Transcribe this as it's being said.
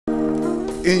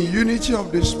In unity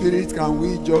of the Spirit, can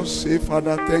we just say,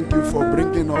 Father, thank you for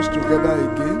bringing us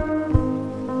together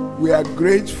again. We are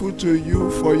grateful to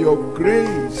you for your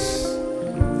grace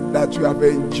that you have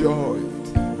enjoyed,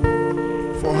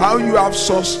 for how you have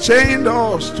sustained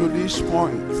us to this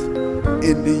point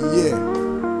in the year.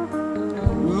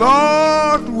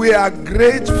 Lord, we are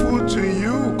grateful to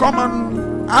you. Come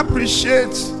and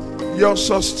appreciate your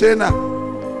sustainer.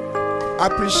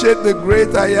 Appreciate the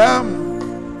great I am,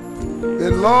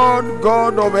 the Lord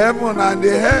God of heaven and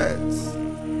the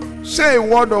earth. Say a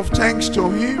word of thanks to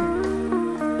him.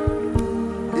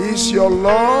 He is your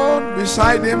Lord.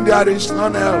 Beside him there is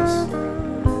none else.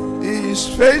 He is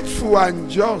faithful and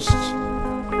just.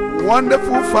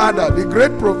 Wonderful Father, the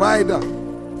great provider,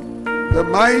 the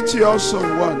mighty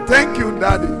awesome one. Thank you,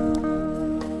 Daddy.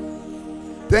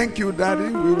 Thank you, Daddy.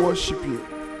 We worship you.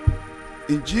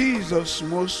 In Jesus'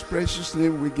 most precious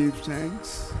name we give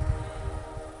thanks.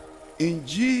 In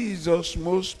Jesus'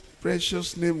 most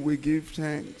precious name we give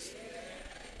thanks.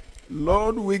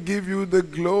 Lord, we give you the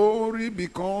glory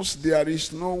because there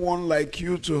is no one like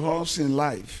you to us in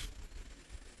life.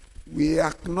 We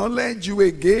acknowledge you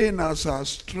again as our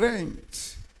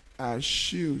strength, our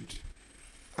shield,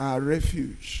 our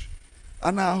refuge,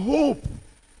 and our hope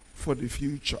for the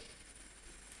future.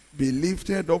 Be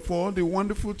lifted up for all the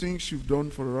wonderful things you've done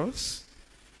for us.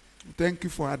 Thank you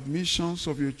for admissions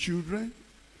of your children.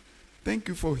 Thank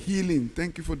you for healing.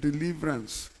 Thank you for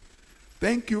deliverance.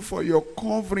 Thank you for your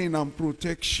covering and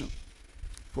protection.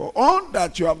 For all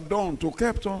that you have done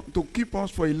to keep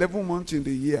us for 11 months in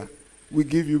the year, we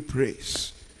give you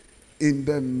praise. In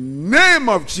the name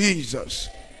of Jesus.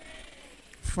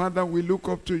 Father, we look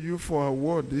up to you for our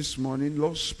word this morning.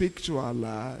 Lord, speak to our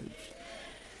lives.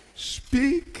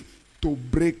 Speak to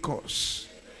break us.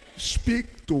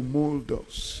 Speak to mold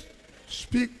us.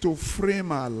 Speak to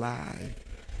frame our life.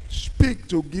 Speak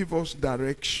to give us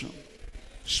direction.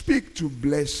 Speak to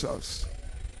bless us.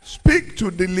 Speak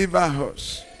to deliver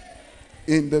us.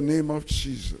 In the name of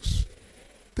Jesus.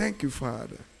 Thank you,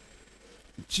 Father.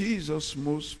 In Jesus'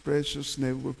 most precious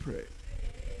name we pray.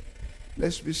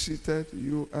 Let's be seated.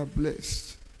 You are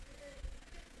blessed.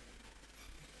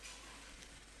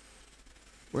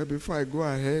 Well, before I go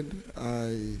ahead,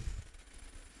 I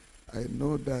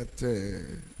know that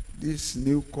this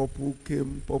new couple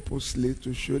came purposely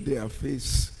to show their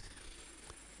face.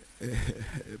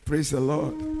 Praise the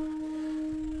Lord.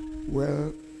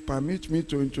 Well, permit me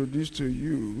to introduce to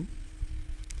you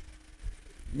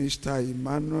Mr.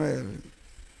 Emmanuel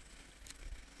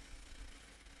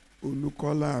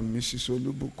Olukola and Mrs.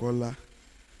 Olubukola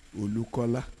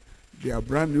Olukola. They are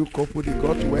brand new couple. They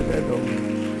got wedded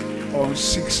on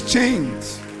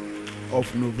 16th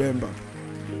of November.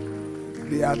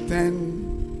 They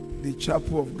attend the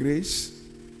Chapel of Grace,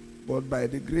 but by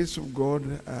the grace of God,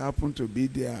 I happen to be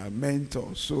their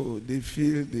mentor, so they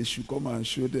feel they should come and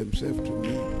show themselves to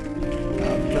me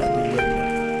after the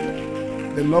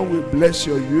wedding. The Lord will bless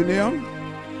your union.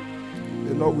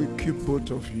 The Lord will keep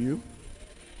both of you.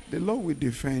 The Lord will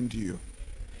defend you.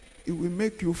 It will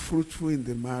make you fruitful in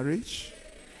the marriage.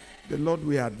 The Lord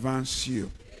will advance you.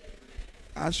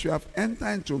 As you have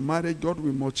entered into marriage, God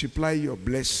will multiply your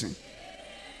blessing.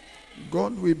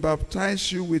 God will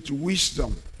baptize you with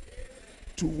wisdom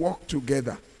to walk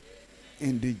together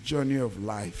in the journey of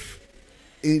life.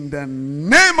 In the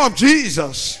name of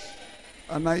Jesus.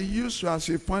 And I use you as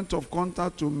a point of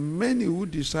contact to many who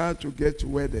desire to get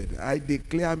wedded. I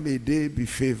declare, may they be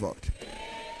favored.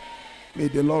 May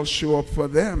the Lord show up for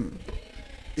them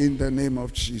in the name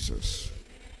of Jesus.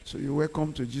 So you're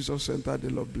welcome to Jesus Center. The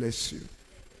Lord bless you.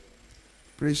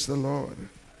 Praise the Lord.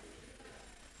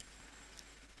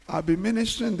 I'll be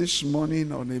ministering this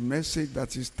morning on a message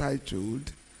that is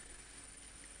titled,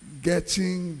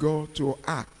 Getting God to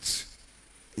Act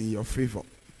in Your Favor.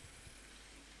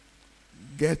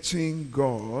 Getting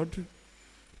God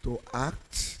to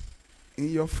act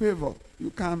in your favor. You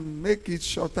can make it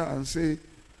shorter and say,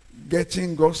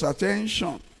 getting God's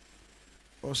attention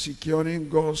or securing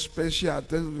God's special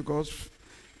attention, because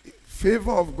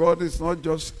favor of God is not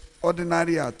just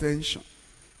ordinary attention.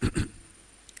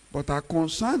 But our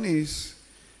concern is,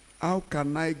 how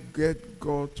can I get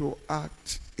God to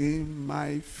act in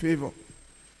my favor?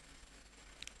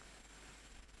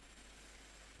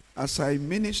 As I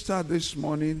minister this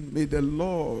morning, may the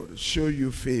Lord show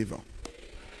you favor.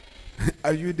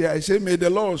 Are you there? I say, may the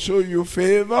Lord show you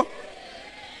favor.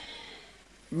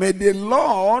 May the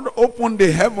Lord open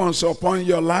the heavens upon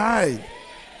your life.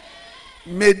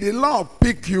 May the Lord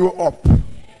pick you up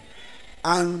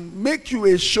and make you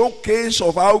a showcase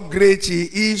of how great he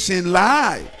is in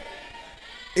life.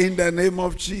 In the name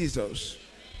of Jesus.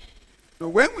 Now,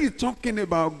 when we're talking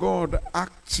about God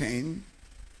acting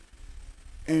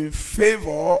in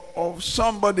favor of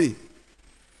somebody,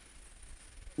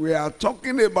 we are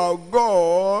talking about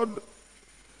God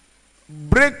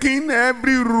breaking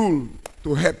every rule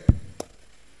to help.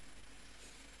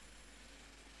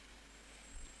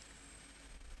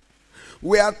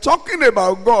 We are talking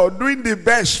about God doing the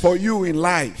best for you in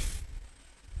life.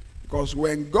 Because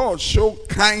when God shows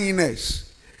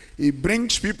kindness, He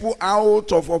brings people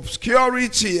out of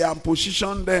obscurity and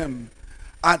position them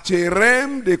at a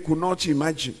realm they could not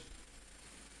imagine.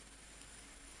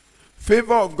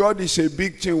 Favor of God is a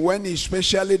big thing when it's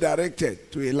specially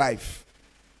directed to a life.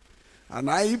 And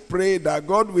I pray that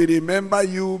God will remember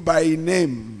you by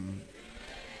name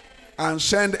and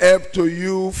send help to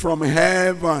you from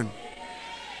heaven.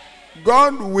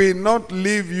 God will not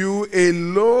leave you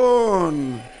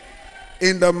alone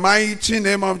in the mighty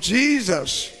name of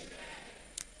Jesus.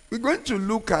 We're going to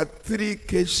look at 3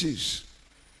 cases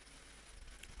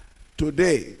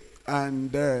today,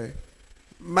 and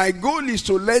my goal is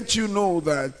to let you know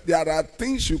that there are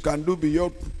things you can do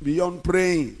beyond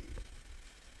praying.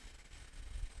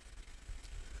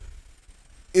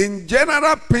 In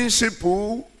general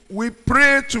principle, we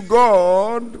pray to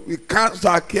God, we cast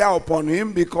our care upon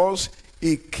Him because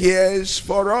He cares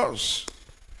for us.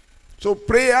 So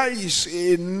prayer is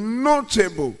a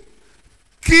notable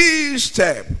key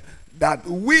step that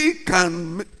we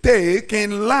can take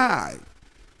in life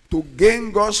to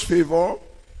gain God's favor,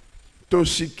 to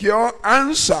secure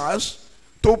answers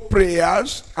to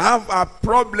prayers, have our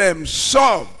problems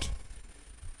solved.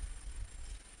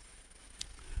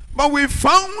 But we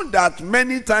found that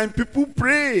many times people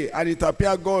pray and it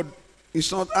appears God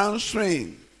is not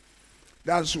answering.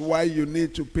 That's why you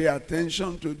need to pay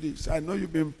attention to this. I know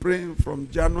you've been praying from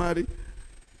January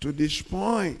to this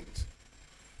point.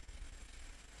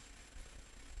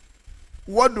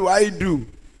 What do I do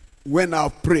when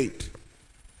I've prayed?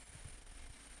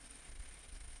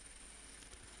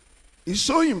 It's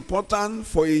so important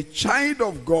for a child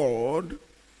of God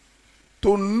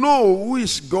to know who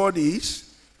His God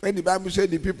is. When the Bible says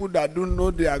the people that don't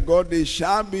know their God, they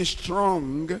shall be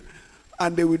strong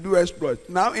and they will do exploits.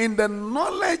 Now, in the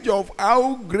knowledge of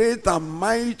how great and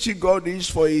mighty God is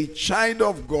for a child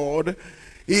of God,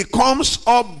 he comes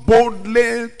up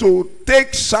boldly to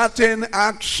take certain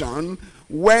action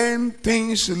when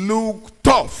things look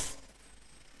tough.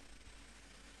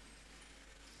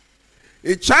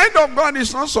 A child of God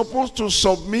is not supposed to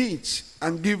submit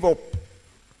and give up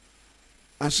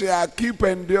and say, I keep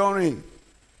enduring.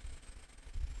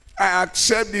 I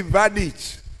accept the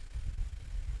verdict.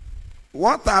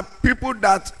 What are people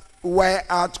that were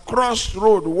at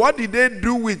crossroad? What did they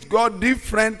do with God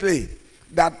differently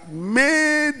that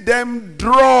made them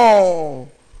draw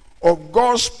of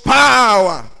God's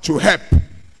power to help?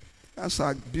 That's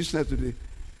our business today.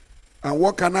 And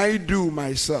what can I do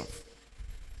myself?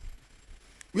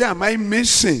 Where am I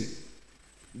missing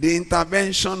the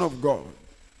intervention of God?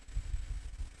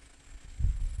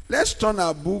 Let's turn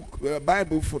our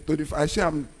Bible for 35. I say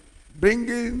I'm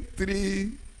bringing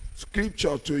 3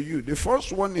 scriptures to you. The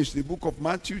first one is the book of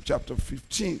Matthew chapter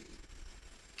 15.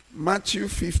 Matthew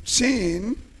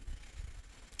 15,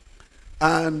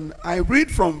 and I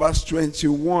read from verse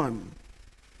 21.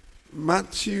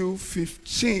 Matthew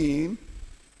 15,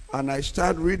 and I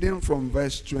start reading from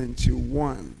verse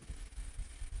 21.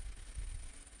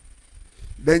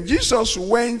 Then Jesus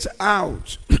went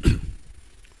out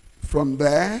from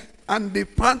there and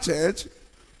departed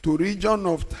to region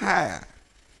of Tyre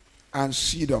and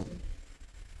Sidon.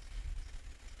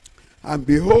 And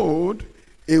behold,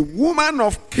 a woman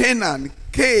of Canaan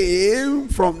came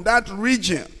from that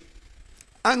region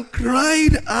and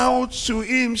cried out to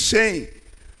him, saying,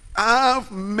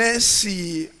 have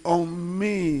mercy on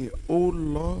me, O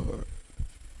Lord.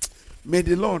 May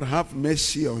the Lord have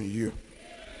mercy on you.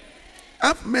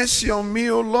 Have mercy on me,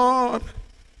 O Lord.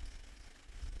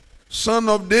 Son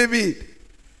of David,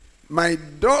 my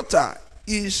daughter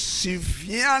is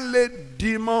severely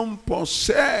demon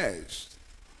possessed.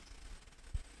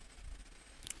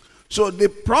 So the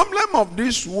problem of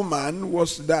this woman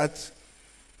was that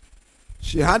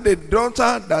she had a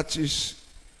daughter that is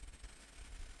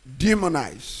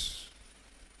demonized,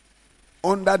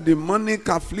 under demonic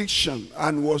affliction,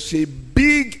 and was a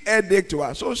big headache to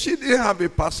her. So she didn't have a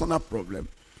personal problem.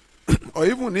 Or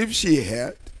even if she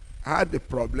had a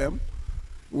problem,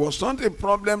 it was not a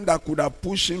problem that could have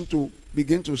pushed him to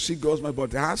begin to seek God's mercy,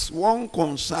 but it has one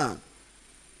concern: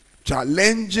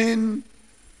 challenging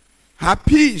her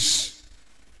peace.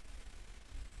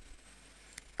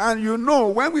 And you know,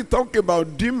 when we talk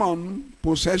about demon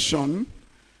possession,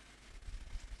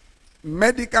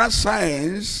 medical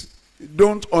science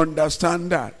don't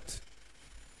understand that.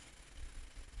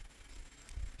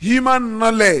 Human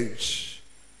knowledge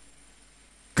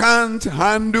can't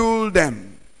handle them.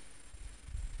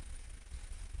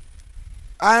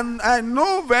 And I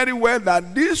know very well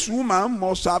that this woman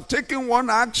must have taken one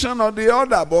action or the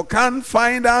other, but can't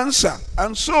find answer.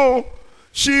 And so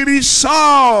she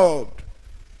resolved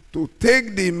to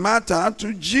take the matter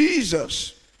to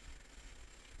Jesus.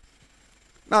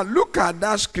 Now look at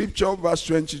that scripture, verse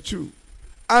 22.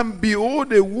 And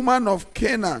behold, a woman of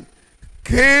Canaan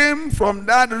came from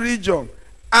that region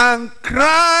and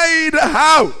cried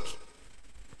out.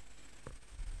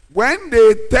 When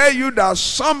they tell you that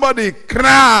somebody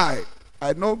cried,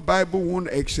 I know Bible won't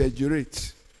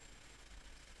exaggerate.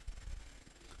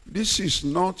 This is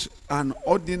not an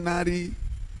ordinary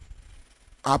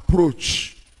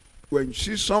approach. When you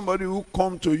see somebody who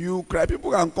come to you cry,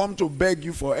 people can come to beg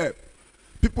you for help.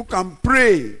 People can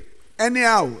pray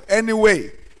anyhow,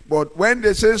 anyway. But when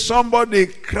they say somebody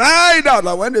cried out,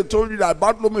 like when they told you that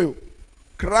Bartholomew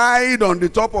cried on the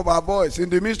top of her voice in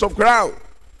the midst of crowd,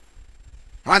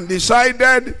 and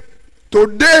decided,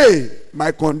 today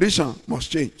my condition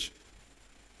must change.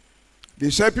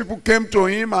 They said people came to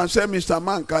him and said, Mr.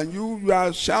 Man, you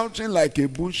are shouting like a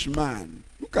bushman.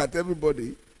 Look at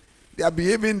everybody. They are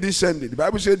behaving decently. The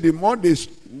Bible said the more they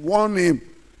warn him,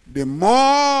 the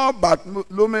more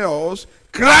Bartholomew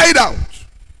cried out.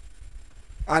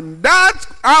 And that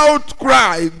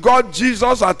outcry got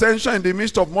Jesus' attention in the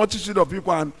midst of multitude of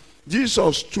people, and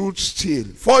Jesus stood still.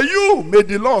 For you, may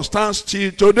the Lord stand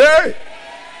still today.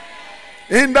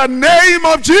 In the name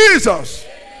of Jesus.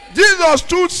 Jesus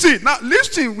stood still. Now,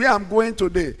 listen where I'm going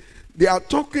today. They are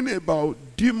talking about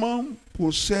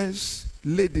demon-possessed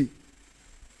lady.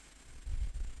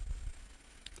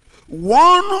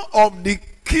 One of the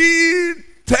key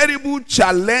terrible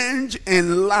challenge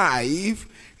in life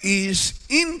is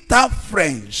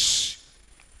interference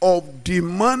of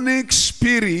demonic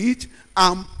spirit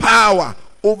and power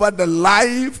over the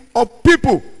life of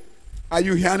people. Are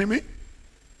you hearing me?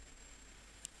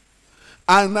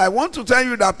 And I want to tell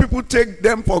you that people take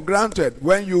them for granted.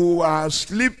 When you are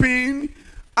sleeping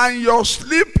and your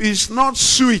sleep is not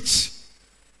sweet,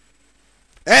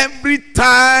 every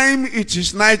time it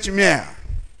is nightmare.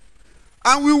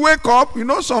 And we wake up, you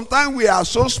know, sometimes we are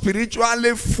so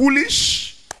spiritually foolish.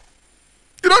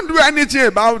 You don't do anything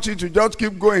about it, you just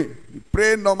keep going. You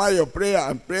pray normal your prayer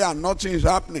and nothing is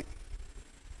happening.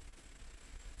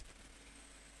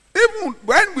 Even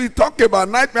when we talk about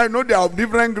nightmare, you know they are of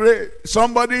different grade.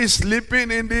 Somebody is sleeping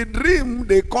in the dream,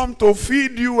 they come to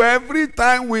feed you every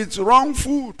time with wrong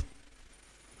food.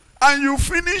 And you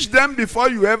finish them before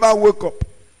you ever wake up.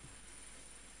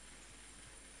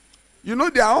 You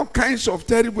know there are all kinds of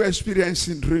terrible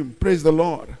experiences in dream. Praise the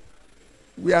Lord.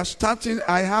 We are starting,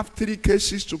 I have 3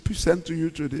 cases to present to you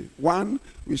today. One,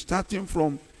 we're starting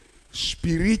from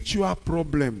spiritual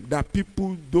problem that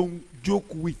people don't joke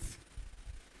with.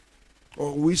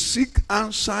 Or we seek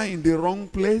answer in the wrong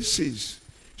places.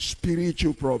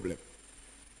 Spiritual problem.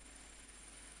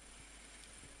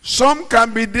 Some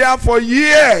can be there for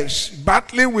years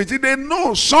battling with it. They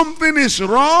know something is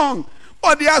wrong,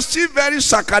 but they are still very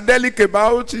psychedelic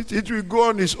about it. It will go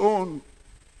on its own.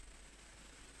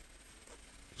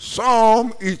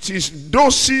 Some, it is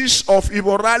doses of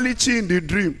immorality in the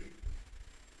dream.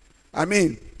 I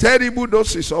mean, terrible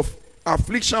doses of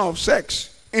affliction of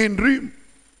sex in dream.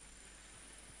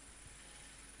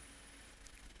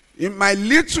 In my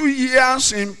little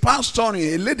years in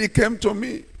pastoring, a lady came to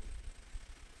me.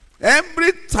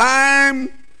 Every time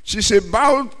she's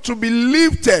about to be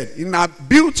lifted in a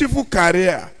beautiful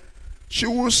career, she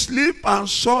will sleep and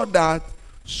saw that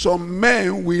some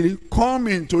men will come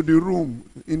into the room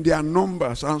in their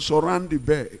numbers and surround the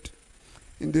bed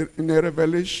in a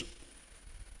revelation.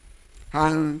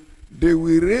 And they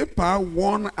will rape her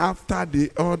one after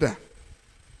the other.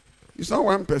 It's not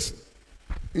one person.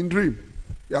 In dream.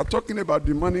 They are talking about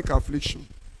demonic affliction.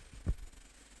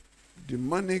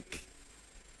 Demonic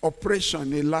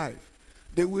oppression in life.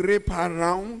 They will rape her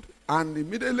around, and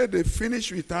immediately they finish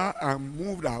with her and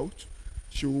moved out,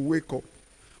 she will wake up.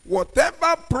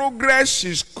 Whatever progress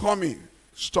is coming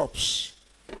stops.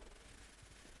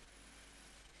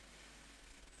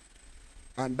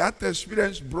 And that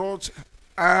experience brought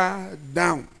her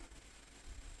down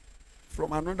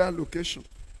from another location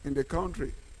in the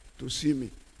country to see me.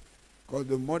 Because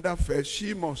the mother felt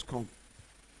she must come.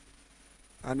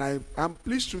 And I am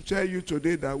pleased to tell you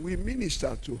today that we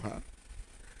minister to her.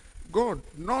 God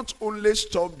not only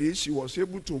stopped this, she was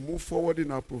able to move forward in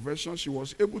her profession. She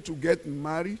was able to get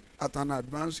married at an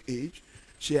advanced age.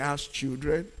 She has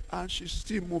children, and she's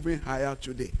still moving higher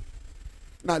today.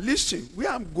 Now listen, where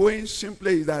I'm going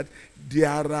simply is that there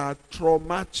are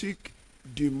traumatic,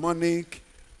 demonic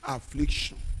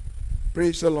affliction.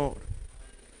 Praise the Lord.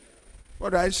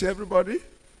 What do I say, everybody?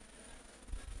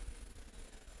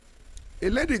 A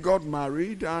lady got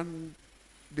married, and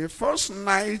the first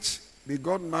night they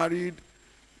got married,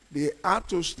 they had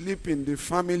to sleep in the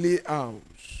family house.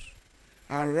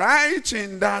 And right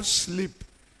in that sleep,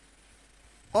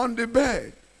 on the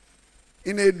bed,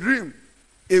 in a dream,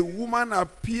 a woman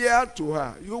appeared to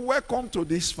her. You're welcome to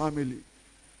this family.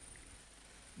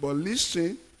 But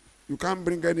listen, you can't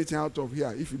bring anything out of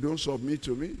here if you don't submit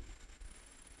to me.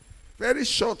 Very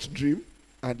short dream,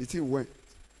 and the thing went.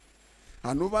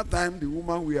 And over time, the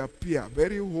woman will appear,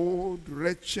 very old,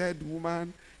 wretched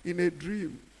woman in a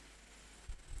dream.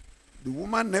 The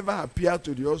woman never appeared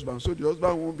to the husband, so the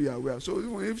husband won't be aware. So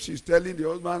even if she's telling the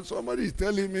husband, somebody is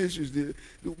telling me she's the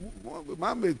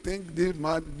man may think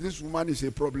this woman is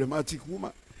a problematic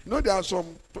woman. You know, there are some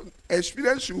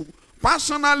experiences you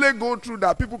personally go through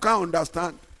that people can't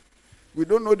understand. We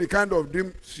don't know the kind of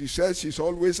dream she says she's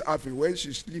always having when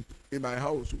she sleeps in my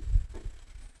house.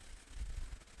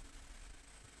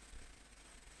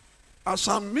 As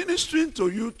I'm ministering to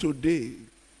you today,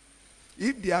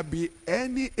 if there be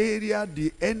any area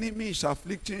the enemy is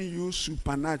afflicting you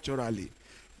supernaturally,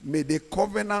 may the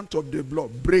covenant of the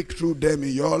blood break through them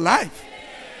in your life.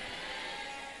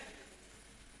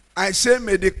 I say,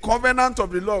 may the covenant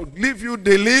of the Lord give you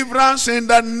deliverance in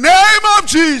the name of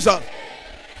Jesus.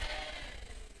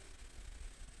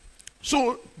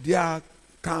 So there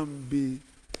can be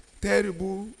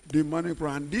terrible demonic power,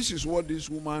 and this is what this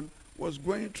woman was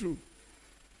going through.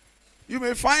 You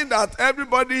may find that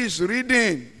everybody is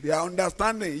reading, they are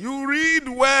understanding. You read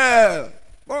well,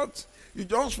 but you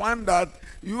just find that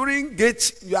you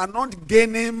are not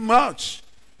gaining much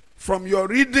from your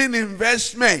reading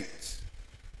investment.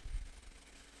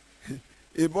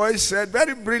 A boy said,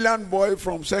 very brilliant boy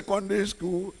from secondary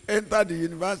school, entered the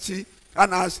university,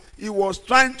 and as he was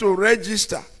trying to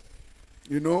register,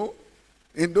 you know,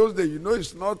 in those days, you know,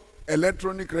 it's not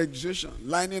electronic registration,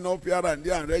 lining up here and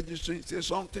there and registering. Say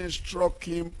something struck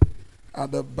him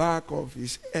at the back of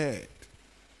his head.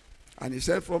 And he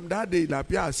said from that day it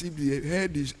appeared as if the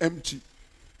head is empty.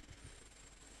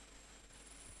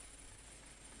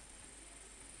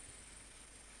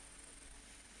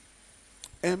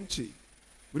 Empty.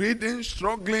 Reading,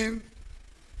 struggling,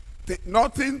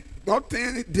 nothing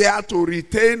there to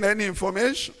retain any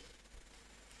information.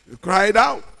 He cried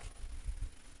out.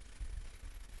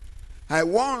 I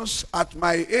once, at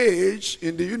my age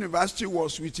in the university,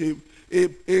 was with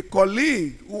a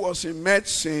colleague who was in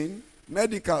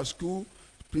medical school,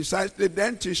 precisely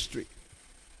dentistry.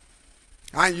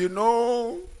 And you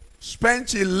know,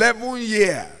 spent 11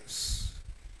 years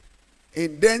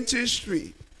in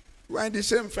dentistry. We're in the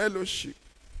same fellowship.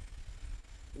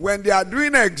 When they are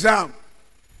doing an exam,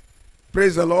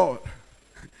 praise the Lord.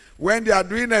 When they are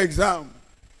doing an exam,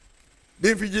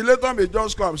 the invigilator may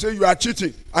just come and say, you are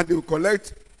cheating, and they will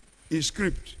collect his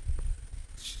script.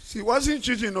 He wasn't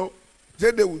cheating, no.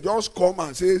 Then they will just come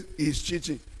and say he's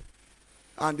cheating,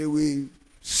 and they will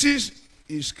seize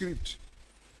his script.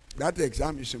 That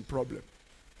exam is a problem.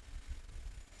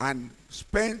 And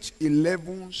spent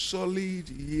 11 solid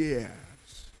years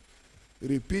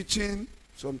repeating,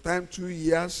 sometimes 2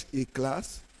 years a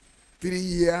class, 3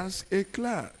 years a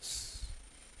class.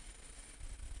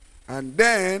 And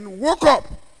then woke up.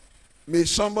 May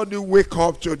somebody wake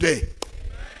up today.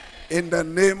 In the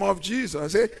name of Jesus. I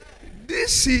say,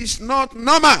 this is not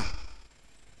normal.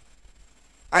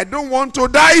 I don't want to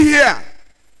die here.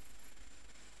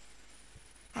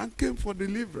 And came for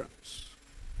deliverance.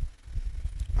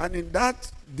 And in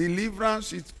that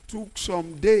deliverance, it took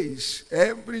some days,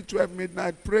 every 12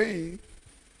 midnight praying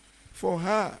for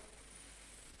her.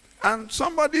 And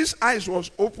somebody's eyes was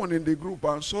open in the group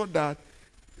and saw that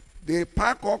they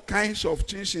pack all kinds of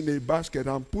things in a basket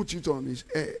and put it on his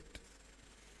head.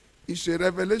 It's a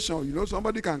revelation. You know,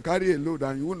 somebody can carry a load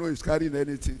and you won't know he's carrying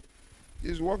anything.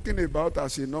 He's walking about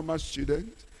as a normal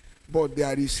student, but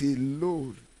there is a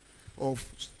load of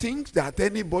things that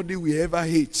anybody will ever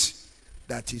hate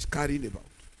that he's carrying about.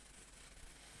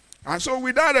 And so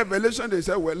with that revelation, they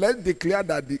said, well, let's declare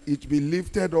that it be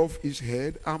lifted off his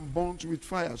head and burnt with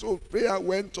fire. So prayer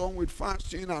went on with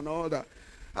fasting and all that.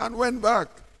 And went back.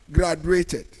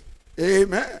 Graduated.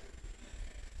 Amen.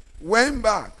 Went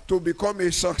back to become a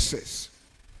success.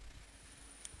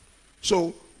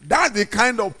 So that's the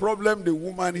kind of problem the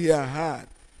woman here had.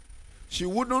 She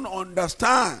wouldn't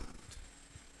understand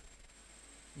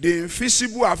the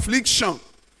invisible affliction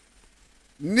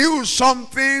knew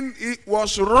something it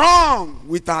was wrong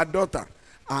with her daughter,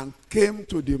 and came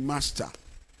to the master.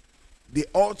 The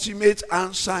ultimate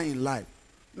answer in life.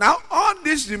 Now, all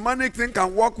this demonic thing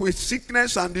can work with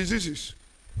sickness and diseases.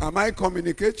 Am I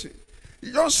communicating?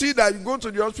 You just see that you go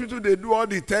to the hospital, they do all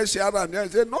the tests here and there.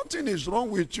 They say, nothing is wrong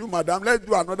with you, madam. Let's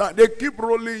do another. They keep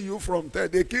rolling you from there.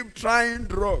 They keep trying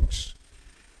drugs.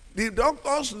 The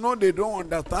doctors know they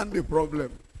don't understand the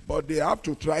problem, but they have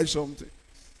to try something.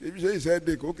 If you say it's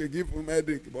headache, okay, give him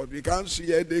headache, but we can't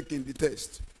see headache in the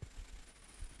test.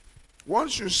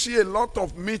 Once you see a lot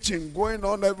of meeting going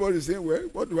on, everybody is saying, well,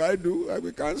 what do I do?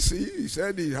 We can't see. He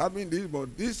said he's having this,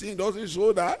 but this thing doesn't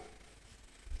show that.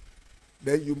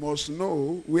 Then you must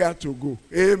know where to go.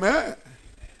 Amen.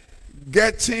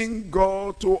 Getting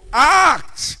God to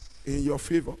act in your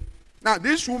favor. Now,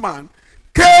 this woman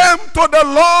came to the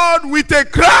Lord with a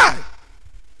cry.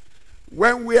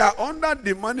 When we are under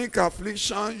demonic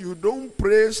affliction, you don't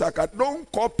pray, don't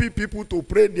copy people to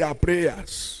pray their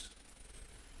prayers.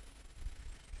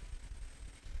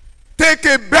 Take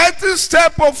a better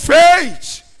step of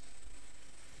faith.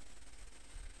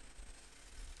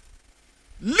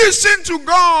 Listen to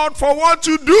God for what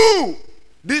to do.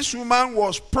 This woman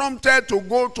was prompted to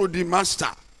go to the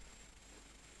master.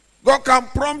 God can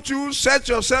prompt you, set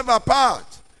yourself apart.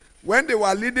 When they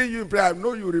were leading you in prayer, I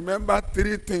know you remember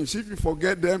 3 things. If you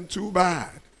forget them, too bad.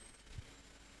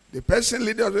 The person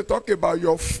leader will talk about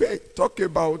your faith, talk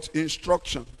about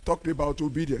instruction, talk about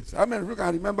obedience. How many of you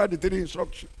can remember the 3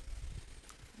 instructions?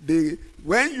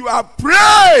 When you are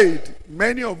prayed,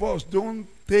 many of us don't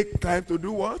take time to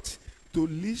do what? To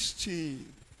listen.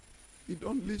 You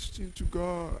don't listen to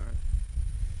God.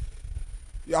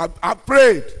 You are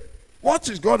prayed. What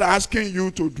is God asking you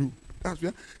to do? That's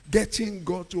getting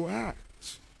God to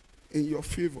act in your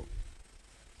favor.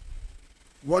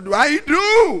 What do I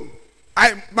do?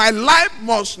 My life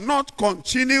must not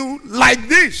continue like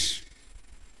this.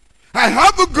 I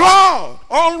have a God,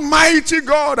 Almighty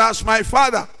God, as my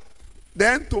Father.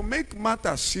 Then to make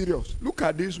matters serious, look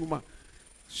at this woman.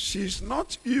 She's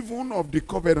not even of the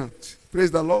covenant.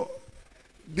 Praise the Lord.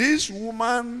 This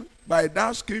woman, by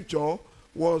that scripture,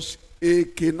 was a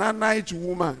Canaanite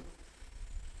woman.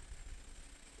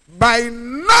 By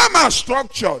normal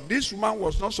structure, this woman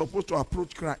was not supposed to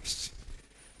approach Christ.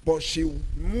 But she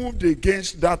moved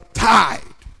against that tide.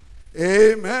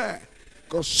 Amen.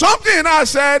 Because something in her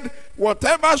said,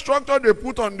 whatever structure they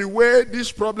put on the way,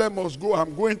 this problem must go.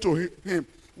 I'm going to him.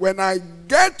 When I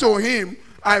get to him,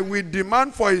 I will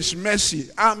demand for his mercy.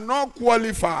 I'm not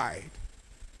qualified.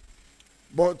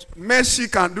 But mercy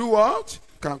can do what?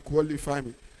 Can qualify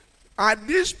me. At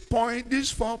this point,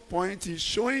 this 4th point is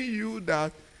showing you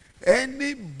that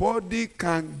anybody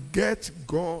can get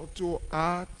God to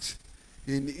act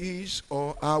in his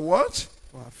or our what?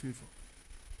 Our favor.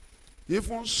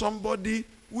 Even somebody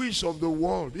who is of the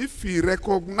world, if he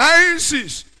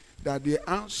recognizes that the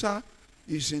answer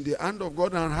is in the hand of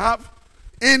God and have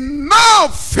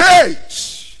enough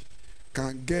faith,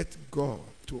 can get God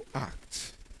to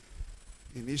act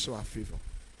in his or her favor.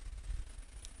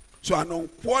 So an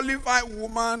unqualified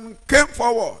woman came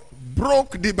forward,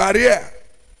 broke the barrier.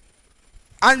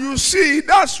 And you see,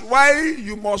 that's why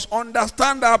you must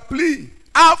understand our plea.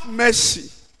 Have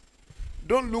mercy.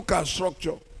 Don't look at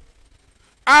structure.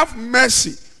 Have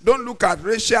mercy. Don't look at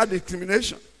racial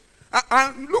discrimination.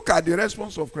 And look at the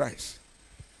response of Christ.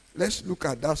 Let's look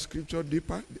at that scripture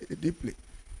deeply.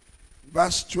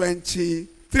 Verse 23.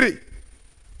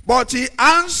 But he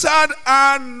answered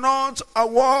her not a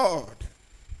word.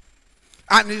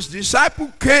 And his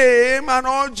disciple came and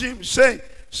urged him, saying,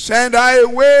 send her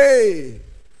away,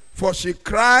 for she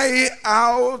cried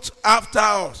out after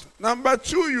us. Number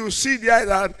 2, you see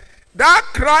there that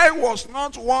cry was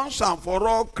not once and for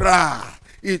all cry.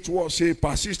 It was a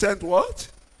persistent what?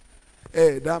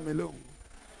 Hey, damn alone.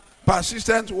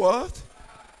 Persistent what?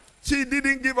 She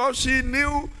didn't give up. She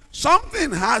knew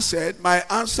something has said, my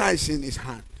answer is in his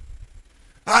hand.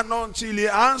 And until he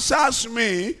answers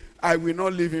me, I will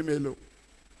not leave him alone.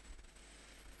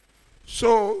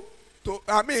 So,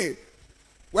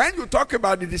 when you talk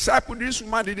about the disciple, this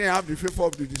woman didn't have the favor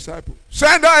of the disciple.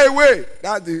 Send her away.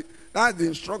 That's the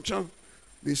instruction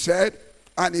they said.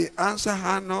 And he answered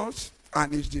her not.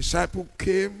 And his disciple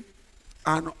came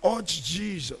and urged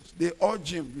Jesus. They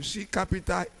urged him. You see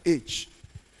capital H.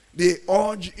 They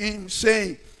urged him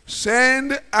saying,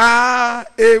 send her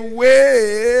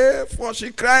away, for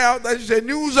she cried out that is a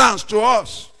nuisance to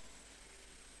us.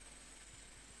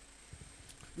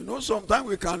 You know, sometimes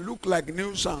we can look like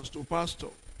nuisance to pastor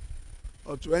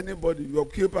or to anybody. Your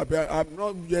keeper, I'm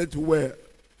not yet well.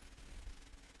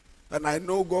 And I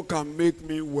know God can make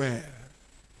me well.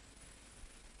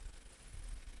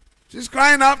 She's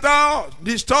crying after us,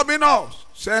 disturbing us.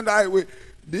 Send her away.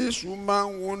 This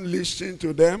woman won't listen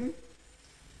to them.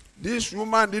 This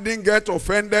woman didn't get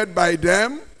offended by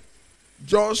them.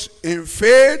 Just in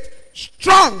faith,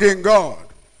 strong in God.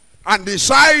 And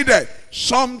decided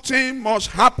something must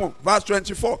happen. Verse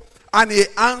 24. And he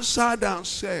answered and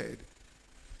said,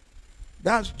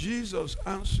 that's Jesus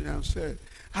answering and said,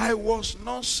 I was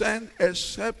not sent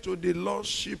except to the lost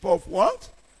sheep of what?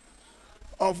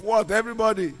 Of what,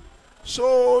 everybody?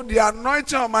 So the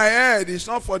anointing on my head is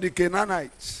not for the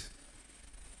Canaanites.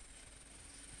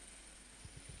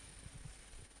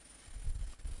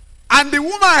 And the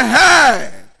woman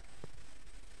heard.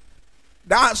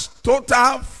 That's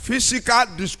total physical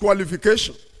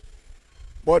disqualification.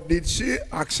 But did she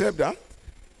accept that?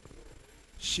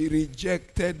 She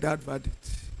rejected that verdict.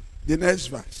 The next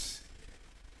verse.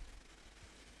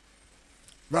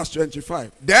 Verse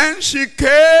 25. Then she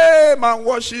came and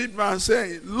worshipped and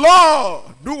saying, Lord,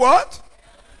 do what?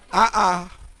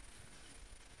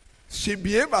 She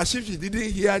behaved as if she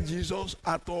didn't hear Jesus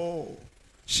at all.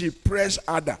 She pressed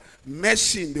harder.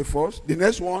 Mercy in the first. The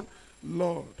next one,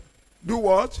 Lord, do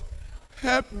what?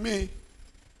 Help me.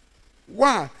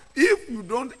 Why? If you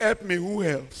don't help me, who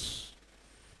else?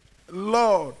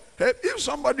 Lord, help. If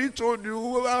somebody told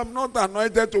you, I'm not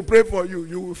anointed to pray for you,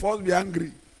 you will first be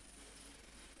angry.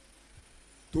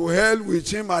 To hell with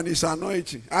him and his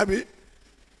anointing. Abi,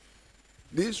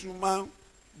 this woman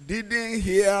didn't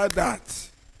hear that.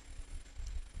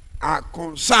 Our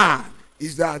concern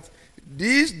is that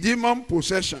this demon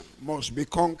possession must be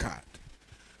conquered.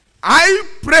 I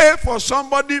pray for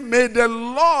somebody, may the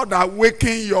Lord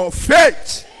awaken your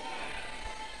faith.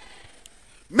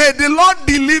 May the Lord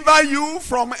deliver you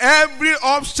from every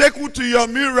obstacle to your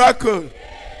miracle.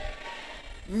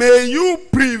 May you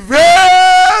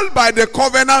prevail by the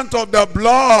covenant of the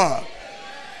blood.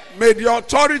 May the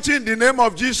authority in the name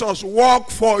of Jesus work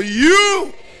for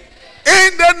you.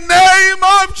 In the name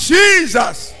of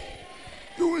Jesus.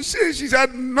 You will see, she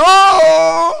said,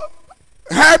 no,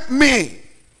 help me.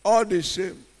 All the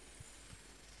same.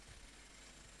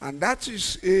 And that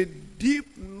is a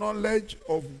deep knowledge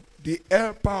of the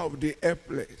helper of the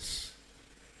helpless.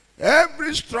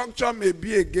 Every structure may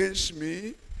be against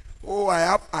me. Oh,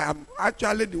 I am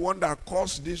actually the one that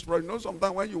caused this problem. You know,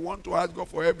 sometimes when you want to ask God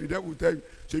for help, the devil will tell you,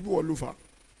 Shebi Olufa.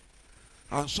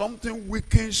 And something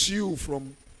weakens you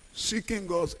from seeking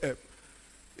God's help.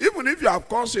 Even if you have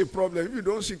caused a problem, if you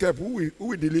don't seek help, who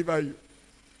will deliver you?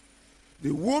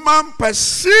 The woman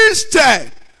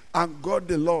persisted and got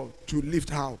the Lord to lift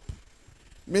her up.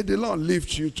 May the Lord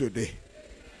lift you today.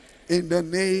 In the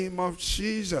name of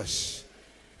Jesus.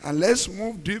 And let's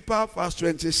move deeper, verse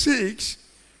 26.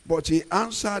 But he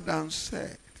answered and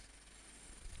said,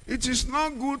 it is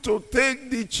not good to take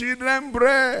the children's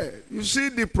bread. You see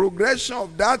the progression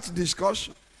of that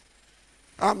discussion.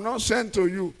 I'm not sent to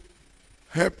you.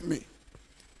 Help me.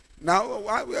 Now,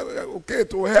 okay,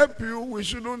 to help you, we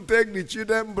shouldn't take the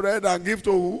children's bread and give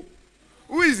to who?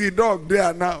 Who is the dog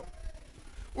there now?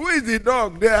 Who is the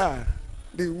dog there?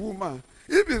 The woman.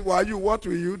 If it were you, what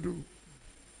will you do?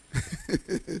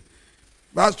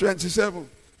 Verse 27.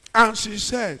 And she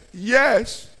said,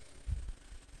 yes.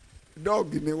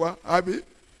 Dog in the wa, Abi?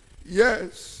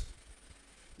 Yes.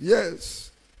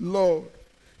 Yes, Lord.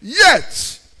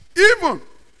 Yet, even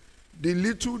the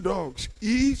little dogs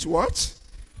eat what?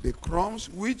 The crumbs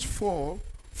which fall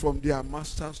from their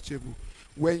master's table.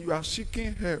 When you are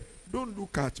seeking help, don't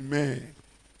look at men.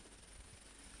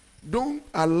 Don't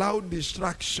allow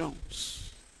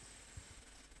distractions.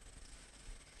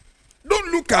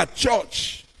 Don't look at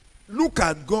church. Look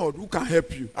at God who can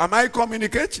help you. Am I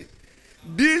communicating?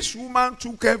 This woman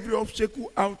took every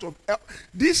obstacle out of...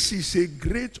 This is a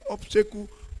great obstacle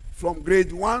from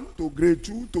grade 1 to grade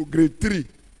 2 to grade 3.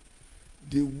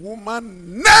 The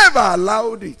woman never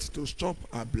allowed it to stop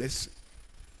her blessing.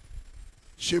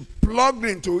 She plugged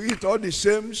into it all the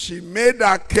same. She made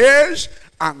her case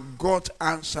and got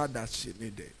answer that she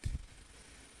needed.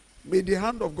 May the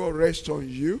hand of God rest on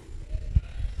you.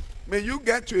 May you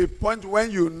get to a point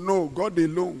when you know God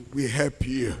alone will help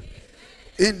you.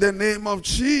 In the name of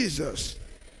Jesus.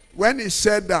 When he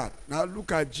said that, now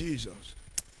look at Jesus.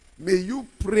 May you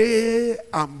pray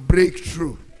and break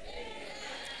through.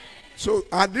 So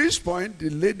at this point, the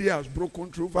lady has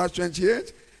broken through. Verse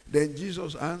 28. Then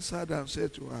Jesus answered and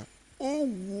said to her, "O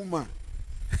woman,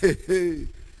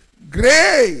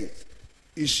 great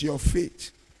is your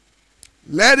faith.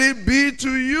 Let it be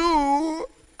to you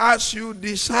as you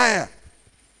desire."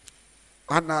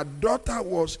 And her daughter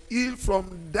was healed from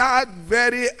that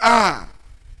very hour.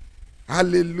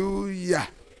 Hallelujah.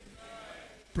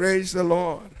 Praise the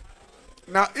Lord.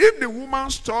 Now, if the woman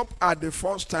stopped at the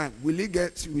first time, will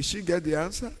she get the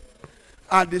answer?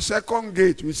 At the second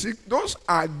gate, those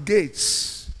are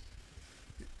gates.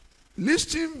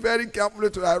 Listen very carefully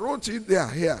to it. I wrote it there,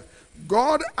 here.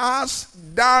 God has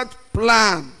that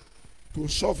plan to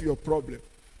solve your problem.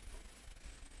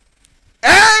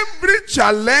 Every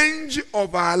challenge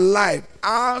of our life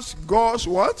has God's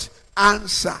what?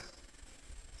 Answer.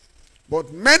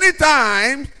 But many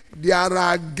times, there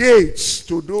are gates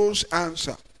to those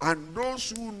answers. And those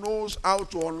who knows how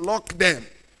to unlock them,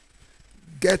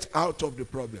 get out of the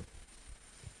problem.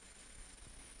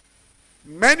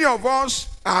 Many of us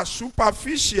are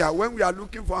superficial when we are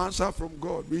looking for answer from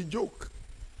God. We joke.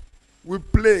 We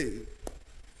play.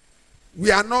 We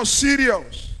are not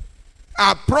serious.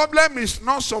 Our problem is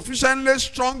not sufficiently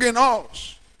strong in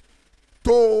us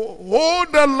to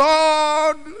hold the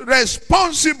Lord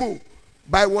responsible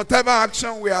by whatever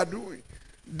action we are doing.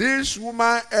 This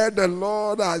woman had the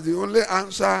Lord as the only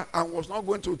answer and was not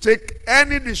going to take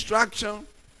any distraction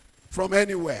from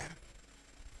anywhere.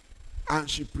 And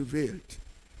she prevailed.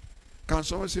 Can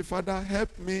someone say, Father,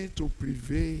 help me to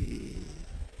prevail?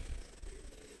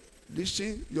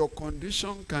 Listen, your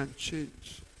condition can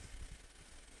change.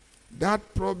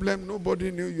 That problem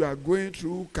nobody knew you are going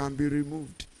through can be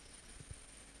removed.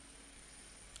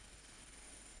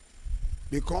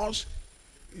 Because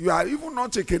you are even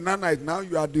not a Canaanite now,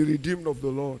 you are the redeemed of the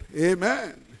Lord.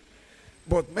 Amen.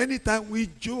 But many times we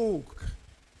joke.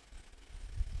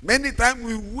 Many times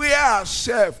we wear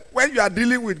ourselves. When you are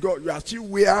dealing with God, you are still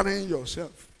wearing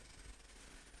yourself.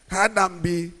 Had them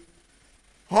be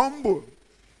humble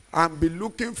and be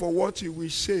looking for what He will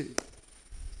say.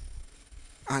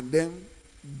 And then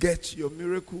get your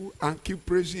miracle and keep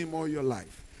praising Him all your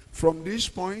life. From this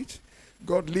point,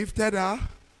 God lifted her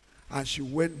and she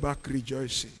went back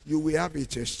rejoicing. You will have a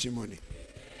testimony.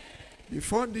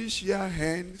 Before this year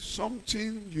ends,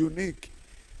 something unique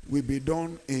will be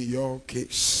done in your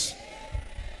case.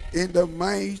 In the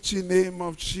mighty name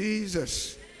of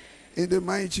Jesus. In the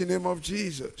mighty name of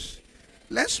Jesus.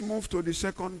 Let's move to the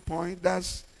second point.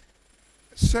 That's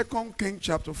 2 Kings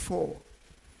chapter 4.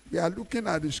 We are looking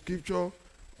at the scripture,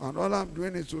 and all I'm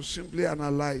doing is to simply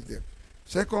analyze them.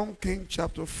 2 Kings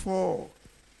chapter 4.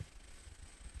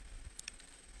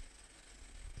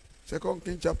 2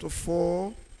 Kings chapter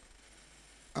 4.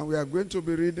 And we are going to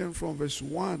be reading from verse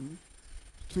 1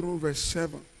 through verse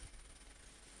 7.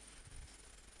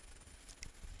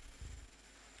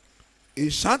 A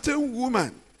certain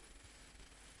woman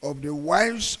of the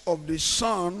wives of the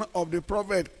son of the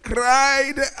prophet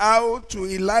cried out to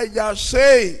Elijah,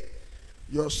 saying,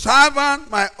 Your servant,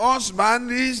 my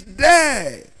husband, is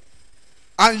dead.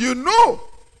 And you know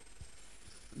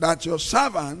that your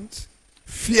servant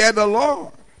feared the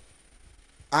Lord.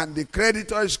 And the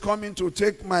creditor is coming to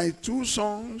take my 2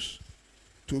 sons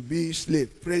to be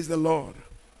slaves. Praise the Lord.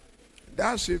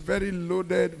 That's a very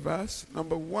loaded verse.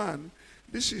 Number 1,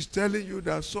 this is telling you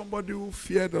that somebody who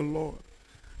fears the Lord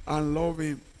and love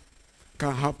Him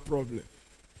can have problem.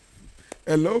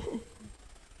 Hello?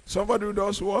 Somebody who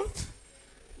does what?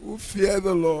 Who fear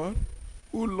the Lord,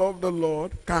 who love the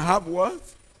Lord, can have what?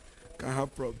 Can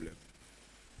have problem.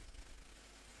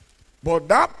 But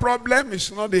that problem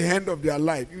is not the end of their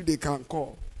life. You they can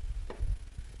call.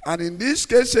 And in this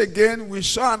case again, we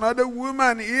saw another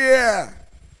woman here.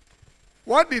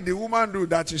 What did the woman do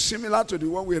that is similar to the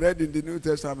one we read in the New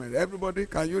Testament? Everybody,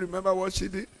 can you remember what she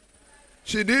did?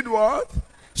 She did what?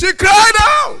 She cried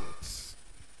out.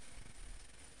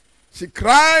 She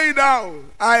cried out,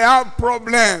 I have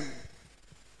problem.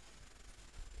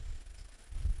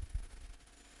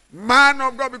 Man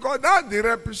of God, because that's the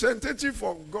representative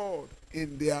of God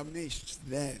in their midst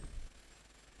then.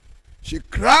 She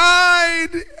cried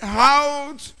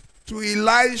out to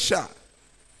Elisha,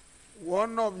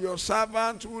 one of your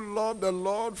servants who love the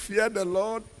Lord, fear the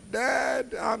Lord,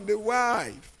 dead, and the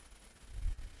wife.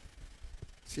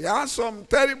 She has some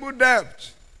terrible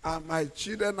debt, and my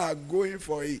children are going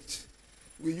for it.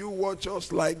 Will you watch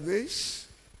us like this?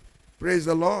 Praise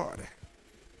the Lord.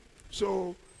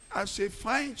 So, as a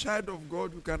fine child of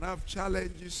God, you can have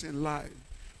challenges in life,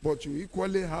 but you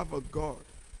equally have a God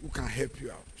who can help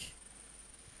you out.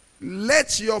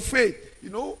 Let your faith,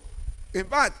 in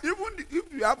fact, even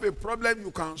if you have a problem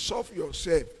you can solve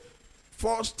yourself,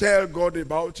 first tell God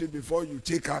about it before you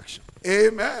take action.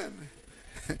 Amen.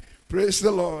 Praise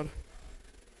the Lord.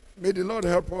 May the Lord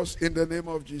help us in the name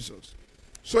of Jesus.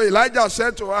 So Elijah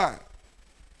said to her,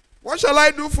 what shall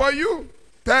I do for you?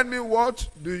 Tell me, what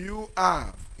do you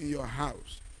have in your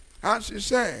house? And she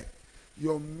said,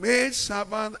 your maid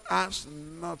servant has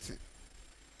nothing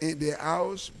in the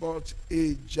house but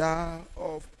a jar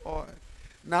of oil.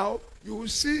 Now, you will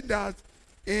see that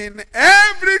in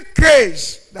every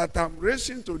case that I'm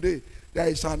raising today, there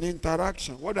is an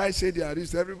interaction. What I say there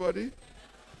is, everybody?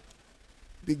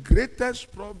 The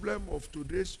greatest problem of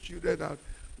today's children that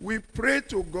we pray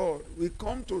to God, we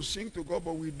come to sing to God,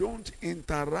 but we don't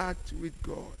interact with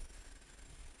God.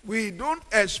 We don't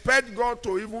expect God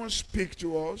to even speak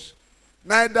to us.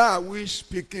 Neither are we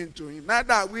speaking to him.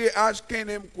 Neither are we asking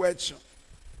him questions.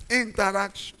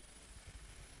 Interaction.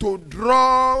 To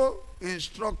draw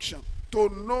instruction. To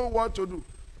know what to do.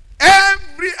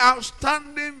 Every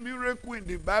outstanding miracle in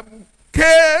the Bible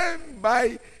came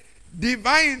by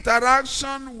divine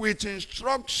interaction with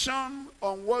instruction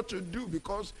on what to do,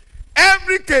 because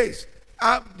every case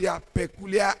have their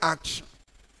peculiar action.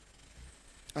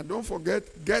 And don't forget,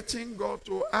 getting God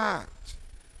to act.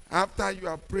 After you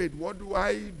have prayed, what do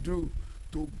I do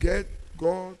to get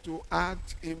God to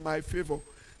act in my favor?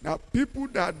 Now, people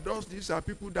that does this are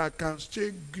people that can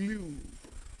stay glued,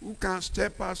 who can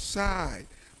step aside,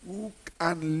 who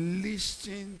can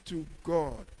listen to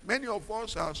God. Many of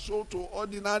us are so to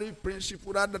ordinary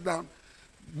principle rather than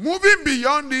moving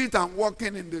beyond it and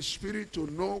walking in the Spirit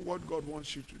to know what God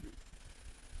wants you to do.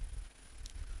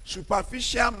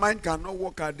 Superficial mind cannot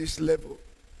work at this level.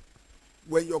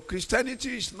 When your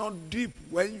Christianity is not deep,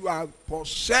 when you are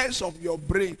possessed of your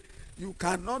brain, you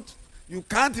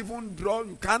can't even draw,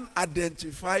 you can't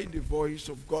identify the voice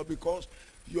of God, because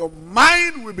your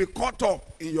mind will be caught up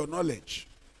in your knowledge.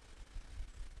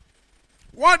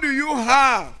 What do you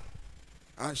have?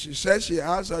 And she said she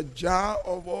has a jar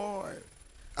of oil.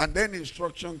 And then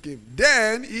instruction came.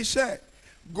 Then he said,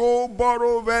 go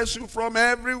borrow vessel from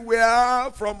everywhere,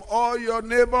 from all your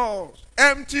neighbors.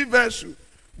 Empty vessel.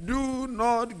 Do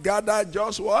not gather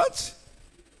just what?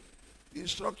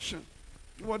 Instruction.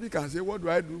 Nobody can say, what do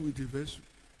I do with the vessel?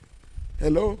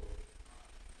 Hello?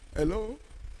 Hello?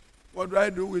 What do I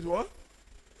do with what?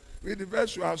 With the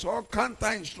vessel. As all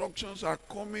counter instructions are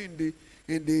coming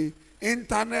in the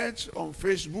internet, on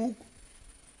Facebook,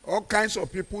 all kinds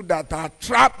of people that are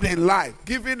trapped in life,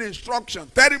 giving instruction,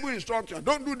 terrible instruction.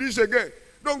 Don't do this again.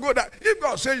 Don't go that. If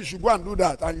God says you should go and do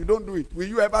that and you don't do it, will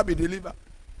you ever be delivered?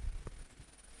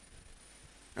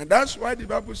 And that's why the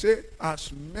Bible says,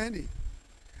 as many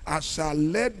as are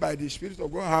led by the Spirit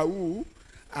of God, who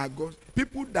are God,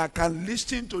 people that can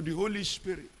listen to the Holy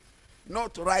Spirit,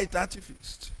 not right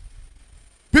artifice.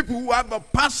 People who have a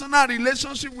personal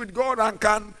relationship with God and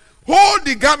can hold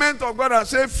the garment of God and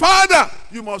say, Father,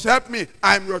 you must help me.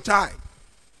 I am your child.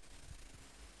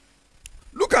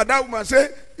 Look at that woman. Say,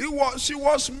 she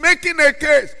was making a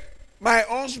case. My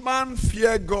husband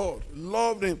feared God,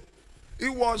 loved him. He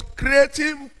was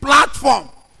creating platform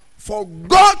for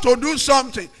God to do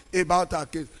something about her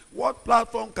case. What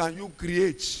platform can you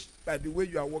create by the way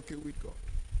you are working with God?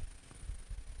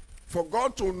 For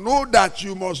God to know that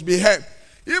you must be helped.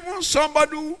 Even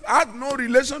somebody who had no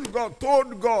relation with God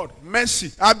told God,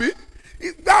 mercy. Abi,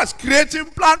 that's creating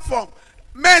platform.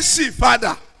 Mercy,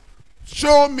 Father.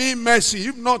 Show me mercy.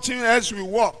 If nothing else will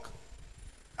work.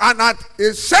 And at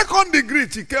a second degree,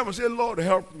 he came and said, Lord,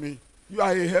 help me. You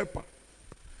are a helper.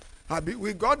 Abi,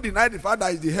 will God deny the Father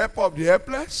is the helper of the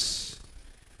helpless?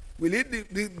 Will he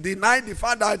deny the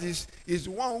Father is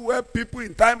the one who helps people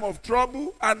in time of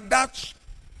trouble? And that's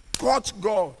caught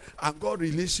God. And God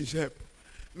releases help.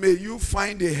 May you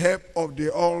find the help of the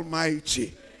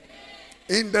Almighty.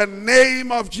 In the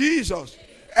name of Jesus.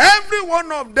 Every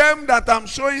one of them that I'm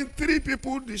showing, 3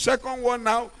 people, the second one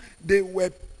now, they were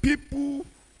people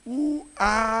who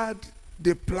had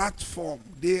the platform.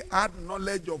 They had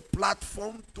knowledge of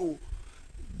platform to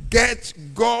get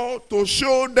God to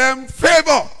show them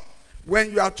favor. When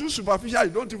you are too superficial, you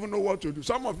don't even know what to do.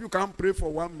 Some of you can't pray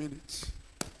for 1 minute.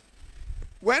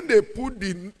 When they put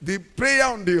the prayer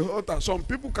on the altar, some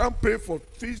people can't pray for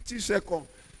 50 seconds.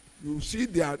 You see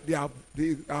they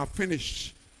are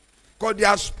finished. Because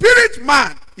their spirit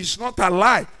man is not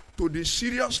alive to the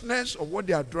seriousness of what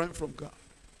they are drawing from God.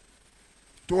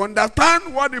 To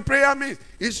understand what the prayer means,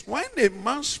 is when a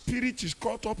man's spirit is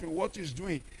caught up in what he's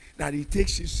doing, that he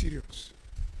takes it serious.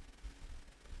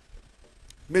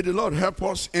 May the Lord help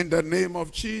us in the name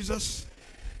of Jesus.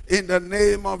 In the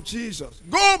name of Jesus.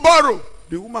 Go borrow.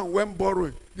 The woman went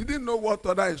borrowing. Didn't know what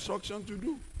other instruction to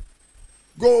do.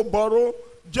 Go borrow.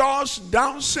 Just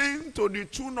dancing to the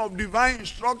tune of divine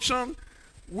instruction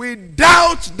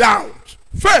without doubt.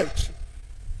 Faith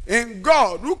in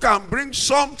God who can bring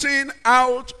something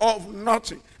out of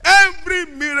nothing. Every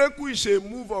miracle is a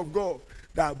move of God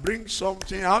that brings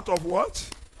something out of what?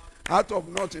 Out of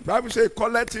nothing. The Bible says,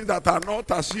 collect things that are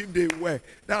not as if they were.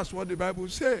 That's what the Bible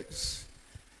says.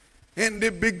 In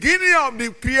the beginning of the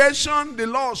creation, the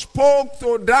Lord spoke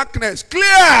to darkness.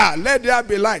 Clear, let there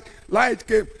be light. Light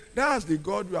came. That's the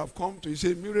God you have come to. He's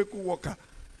a miracle worker.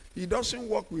 He doesn't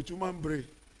work with human brain.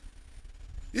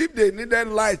 If they needed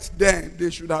light then,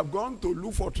 they should have gone to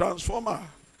look for transformer.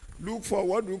 Look for,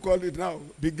 what do you call it now?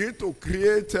 Begin to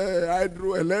create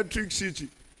hydroelectricity.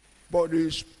 But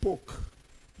he spoke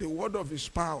the word of his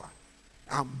power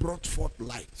and brought forth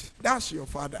light. That's your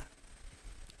Father.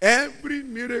 Every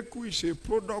miracle is a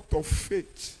product of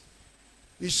faith.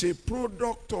 It's a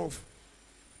product of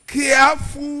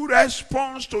careful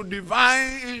response to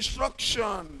divine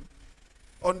instruction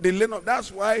on the lane of.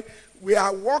 That's why we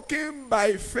are walking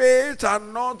by faith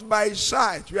and not by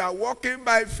sight. We are walking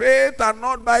by faith and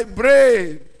not by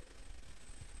brain.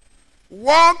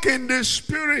 Walk in the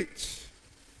Spirit.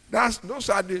 Those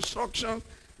are the instructions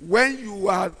when you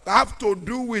have to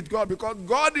do with God, because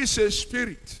God is a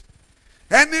spirit.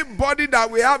 Anybody that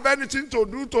will have anything to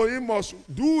do to him must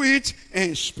do it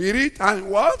in spirit and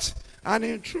what? And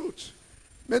in truth.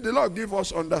 May the Lord give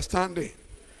us understanding.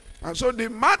 And so the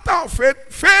matter of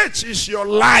faith is your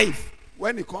life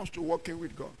when it comes to working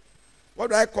with God.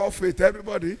 What do I call faith,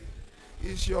 everybody?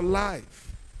 It's your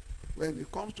life when it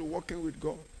comes to working with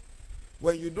God.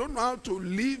 When you don't know how to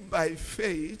live by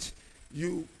faith,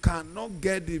 you cannot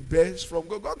get the best from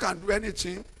God. God can do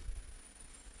anything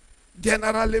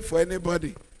generally for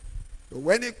anybody. But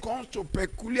when it comes to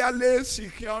peculiarly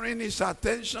securing his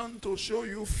attention to show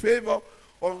you favor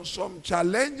on some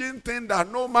challenging thing that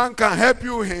no man can help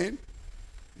you in,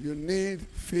 you need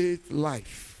faith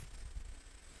life.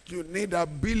 You need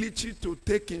ability to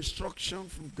take instruction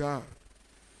from God.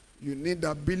 You need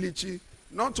ability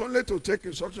not only to take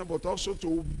instruction but also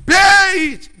to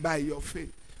obey it by your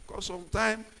faith. Because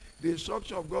sometimes the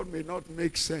instruction of God may not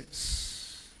make sense.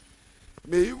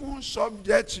 May even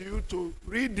subject you to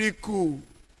ridicule.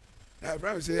 My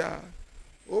friend say,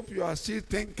 hope you are still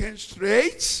thinking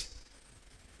straight.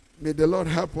 May the Lord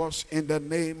help us in the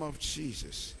name of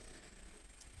Jesus.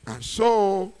 And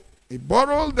so he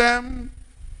borrowed them.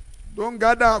 Don't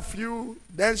gather a few.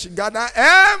 Then she gathered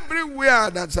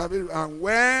everywhere that's available. And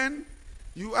when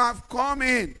you have come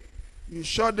in, you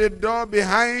shut the door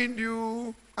behind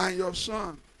you and your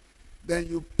son. Then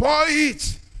you pour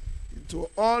it into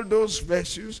all those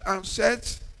vessels and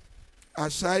set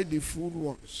aside the full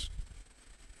ones.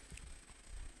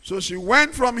 So she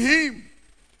went from him,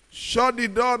 shut the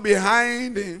door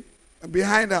behind him,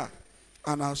 behind her,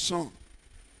 and her son.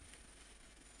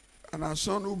 And her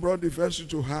son who brought the vessel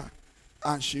to her,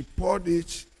 and she poured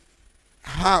it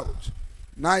out.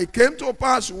 Now it came to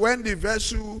pass when the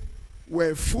vessel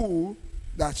were full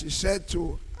that she said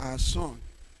to her son,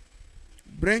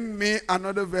 bring me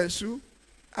another vessel.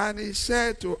 And he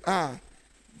said to her,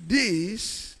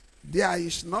 there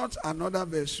is not another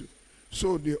vessel.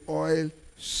 So the oil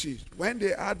ceased. When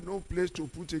they had no place to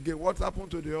put again, what happened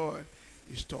to the oil?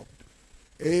 It stopped.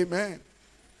 Amen.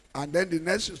 And then the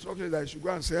next instruction is that you should go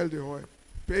and sell the oil,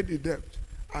 pay the debt,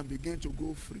 and begin to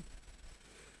go free.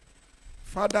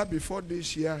 Father, before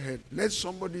this year end, let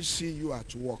somebody see you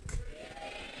at work.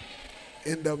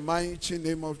 In the mighty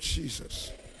name of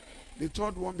Jesus. The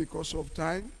third one, because of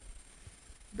time,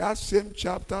 that same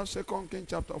chapter, 2 Kings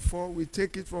chapter 4, we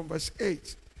take it from verse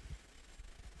 8.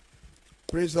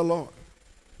 Praise the Lord.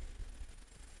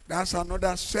 That's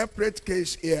another separate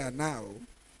case here now.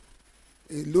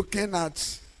 Looking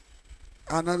at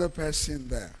another person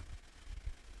there.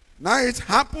 Now it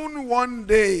happened one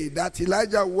day that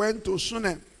Elijah went to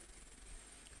Shunem,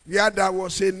 where there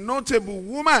was a notable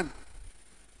woman,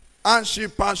 and she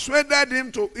persuaded him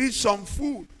to eat some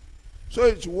food. So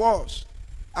it was,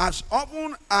 as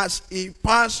often as he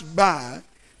passed by,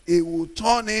 he would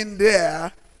turn in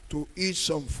there to eat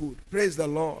some food. Praise the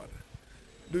Lord.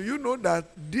 Do you know that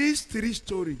these three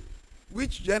stories,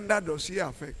 which gender does he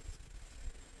affect?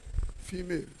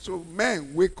 Female. So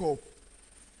men, wake up.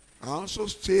 I also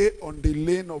stay on the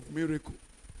lane of miracle.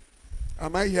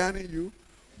 Am I hearing you?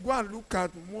 Go and look at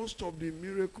most of the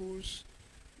miracles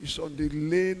is on the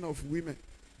lane of women.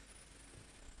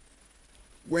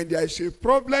 When there is a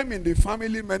problem in the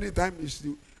family, many times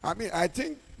I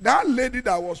think that lady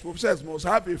that was possessed must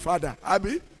have a father.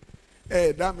 Abi?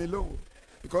 Damn alone.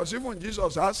 Because even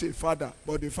Jesus has a father,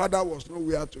 but the father was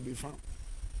nowhere to be found.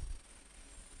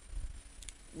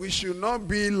 We should not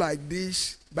be like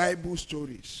these Bible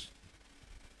stories.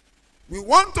 We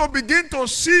want to begin to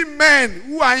see men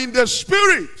who are in the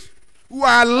spirit, who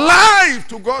are alive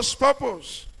to God's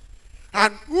purpose,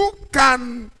 and who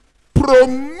can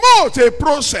promote a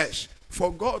process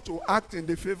for God to act in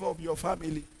the favor of your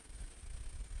family.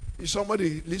 Is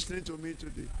somebody listening to me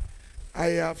today? I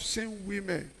have seen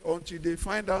women, until they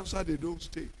find answer, they don't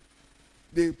stay.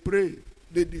 They pray,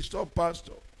 they disturb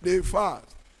pastor, they fast,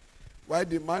 while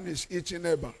the man is eating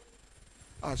eba,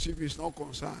 as if he's not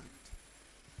concerned.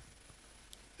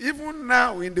 Even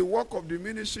now, in the work of the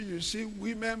ministry, you see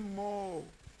women more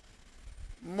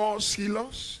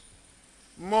zealous,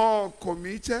 more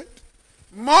committed,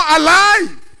 more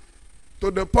alive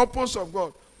to the purpose of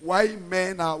God. Why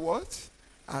men are what?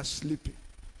 Are sleeping.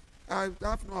 I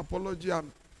have no apology.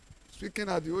 I'm speaking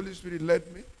as the Holy Spirit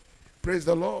led me. Praise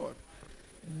the Lord.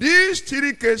 These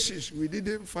 3 cases, we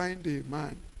didn't find a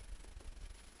man.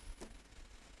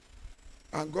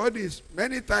 And God is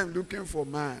many times looking for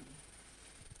man.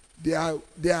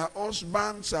 Their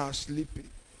husbands are sleeping.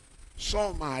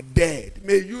 Some are dead.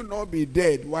 May you not be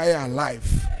dead while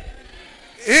alive.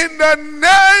 In the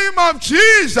name of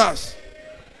Jesus.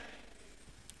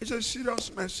 It's a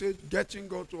serious message, getting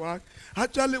God to act.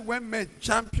 Actually, when men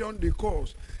champion the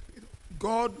cause,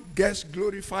 God gets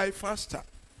glorified faster.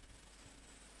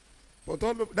 But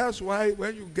that's why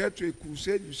when you get to a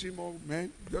crusade, you see more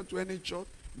men. You go to any church,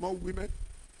 more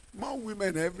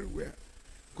women everywhere.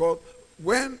 Because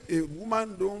when a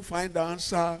woman don't find the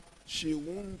answer, she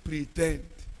won't pretend.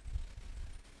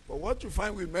 But what you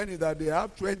find with men is that they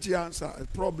have 20 answers, a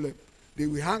problem. They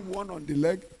will hang one on the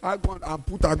leg, hang one and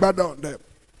put a agbada on them.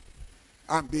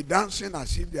 And be dancing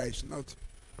as if there is nothing.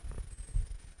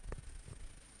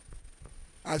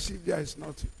 As if there is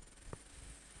nothing.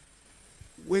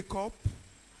 Wake up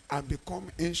and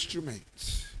become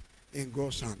instruments in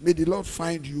God's hand. May the Lord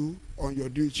find you on your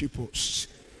duty post.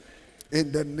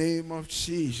 In the name of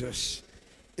Jesus.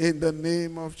 In the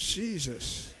name of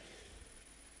Jesus.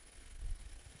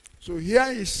 So here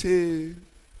is a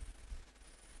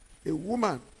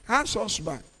woman has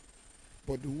husband,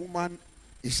 but the woman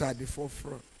is at the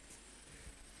forefront.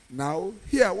 Now,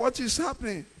 here, what is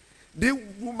happening? The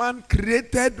woman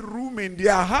created room in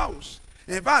their house.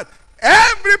 In fact,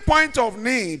 every point of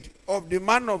need of the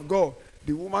man of God,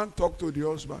 the woman talked to the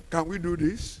husband. Can we do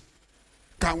this?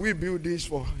 Can we build this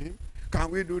for him? Can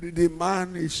we do this? The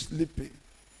man is sleeping,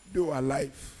 though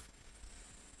alive.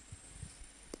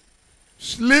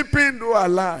 Sleeping, though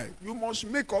alive. You must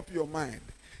make up your mind.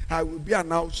 I will be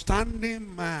an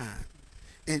outstanding man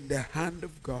in the hand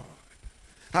of God.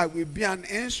 I will be an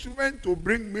instrument to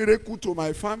bring miracle to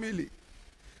my family.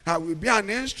 I will be an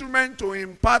instrument to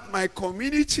impart my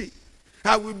community.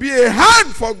 I will be a hand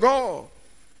for God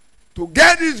to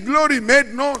get his glory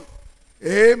made known.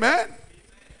 Amen.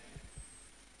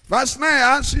 Verse 9,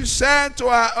 and she said to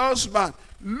her husband,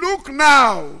 look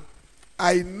now,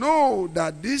 I know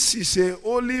that this is a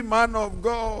holy man of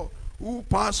God who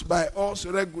passed by us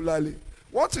regularly.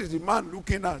 What is the man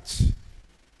looking at?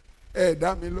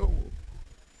 Damilo.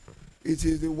 It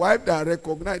is the wife that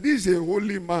recognizes this is a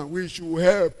holy man. We should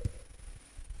help.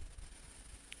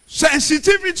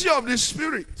 Sensitivity of the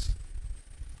spirit.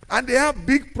 And they have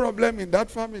big problem in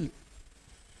that family.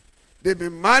 They've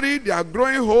been married, they are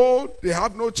growing old, they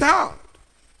have no child.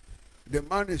 The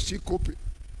man is still coping.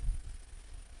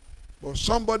 But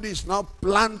somebody is now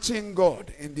planting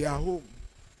God in their home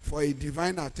for a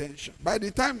divine attention. By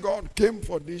the time God came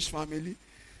for this family,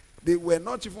 they were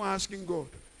not even asking God.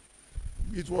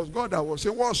 It was God that was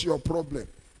saying, what's your problem?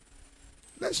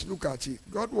 Let's look at it.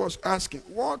 God was asking,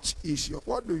 what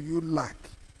do you lack?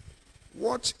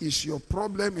 What is your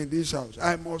problem in this house?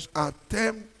 I must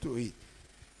attend to it.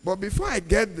 But before I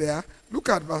get there, look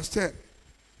at verse 10.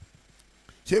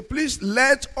 Say, please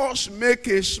let us make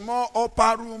a small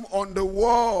upper room on the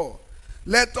wall.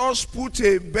 Let us put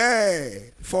a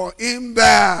bed for him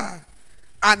there,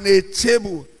 and a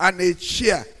table, and a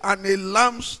chair, and a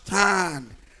lampstand.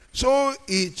 So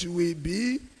it will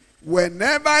be,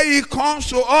 whenever he comes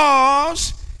to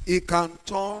us, he can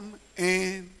turn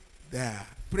in there.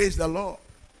 Praise the Lord.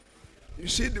 You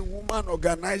see the woman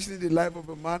organizing the life of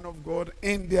a man of God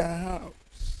in their house.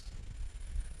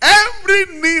 Every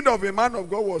need of a man of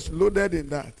God was loaded in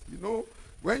that. You know,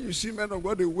 when you see men of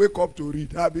God, they wake up to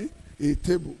read. Abi, a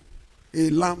table, a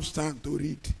lampstand to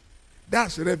read.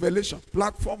 That's revelation.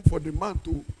 Platform for the man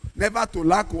to never to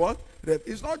lack what?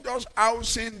 It's not just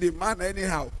housing the man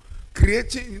anyhow.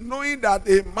 Creating, knowing that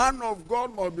a man of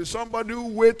God must be somebody who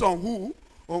waits on who?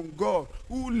 On God.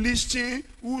 Who listens,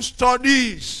 who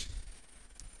studies.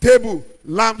 Table,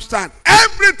 lampstand,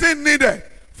 everything needed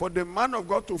for the man of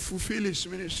God to fulfill his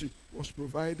ministry was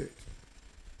provided.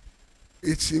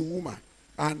 It's a woman.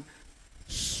 And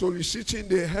soliciting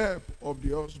the help of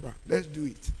the husband. Let's do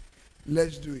it.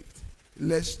 Let's do it.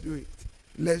 Let's do it.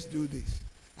 Let's do this.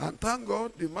 And thank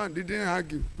God the man didn't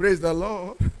argue. Praise the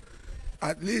Lord.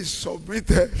 At least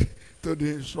submitted to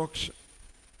the instruction.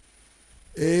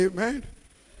 Amen.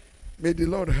 May the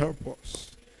Lord help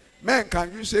us. Men,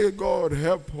 can you say, God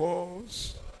help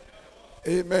us?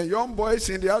 Amen. Young boys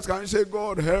in the house, can you say,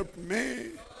 God help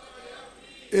me?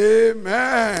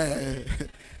 Amen.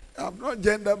 I'm not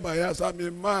gender biased. I'm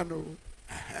a man. Oh.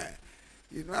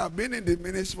 You know, I've been in the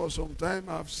ministry for some time.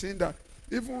 I've seen that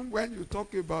even when you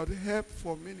talk about help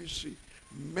for ministry,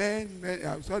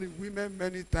 women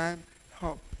many times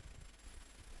help.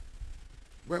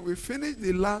 When we finished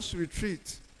the last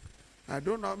retreat, I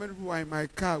don't know how many people were in my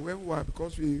car when we were,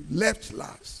 because we left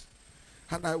last.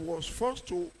 And I was forced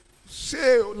to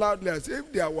say loudly, as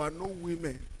if there were no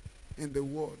women in the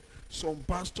world, some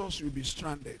pastors will be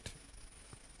stranded.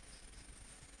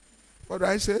 What do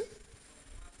I say?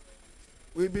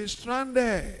 We'll be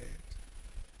stranded.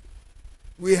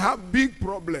 We have big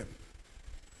problem.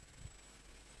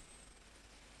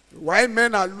 While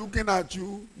men are looking at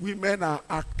you, women are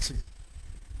acting.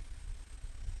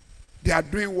 They are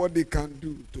doing what they can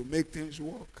do to make things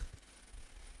work.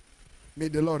 May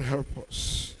the Lord help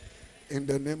us. In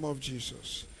the name of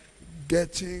Jesus.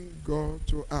 Getting God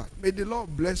to act. May the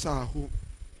Lord bless our home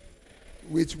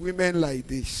with women like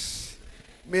this.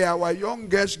 May our young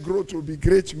girls grow to be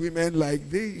great women like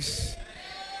this.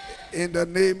 In the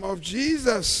name of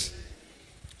Jesus.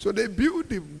 So they built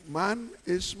the man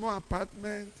a small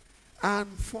apartment and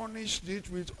furnished it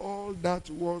with all that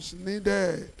was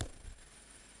needed.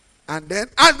 And then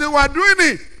as they were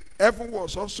doing it, everyone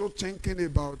was also thinking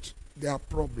about their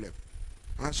problem.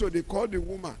 And so they called the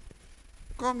woman.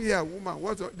 Come here,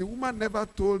 woman. The woman never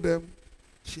told them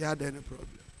she had any problem.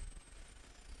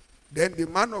 Then the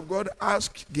man of God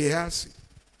asked Gehazi,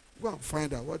 go and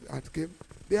find out what had came.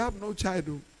 They have no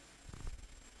child.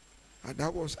 And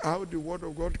that was how the word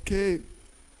of God came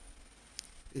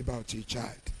about a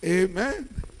child. Amen.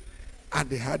 And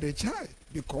they had a child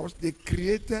because they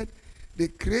created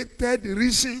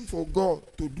reason for God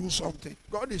to do something.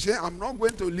 God is saying, I'm not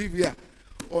going to live here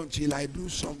until I do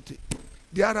something.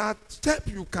 There are steps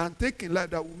you can take in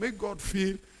life that will make God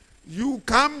feel you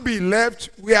can't be left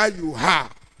where you are.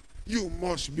 You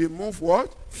must be moved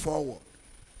what? Forward.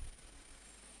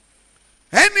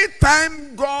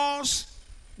 Anytime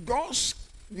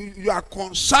you are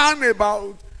concerned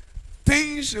about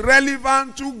things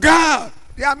relevant to God.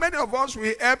 There are many of us,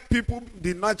 we help people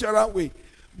the natural way.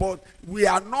 But we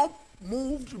are not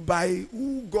moved by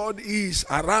who God is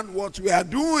around what we are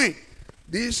doing.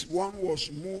 This one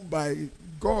was moved by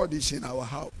God is in our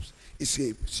house.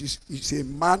 It's a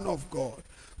man of God.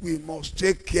 We must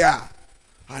take care.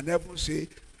 And heaven say,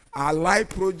 our life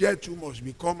project too must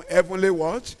become heavenly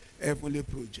what? Heavenly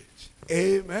project.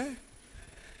 Amen.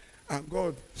 And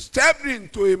God stepped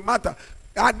into a matter.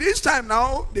 At this time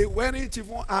now, they weren't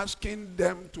even asking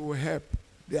them to help.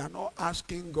 They are not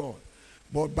asking God.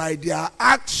 But by their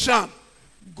action,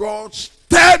 God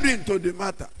stepped into the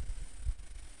matter.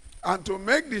 And to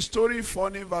make the story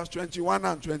funny, verse 21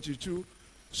 and 22,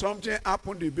 something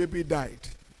happened, the baby died.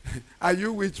 Are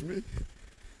you with me?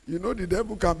 You know the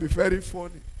devil can be very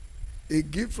funny. A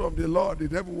gift from the Lord, the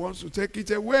devil wants to take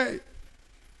it away.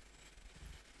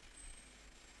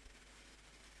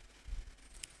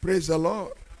 Praise the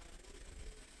Lord.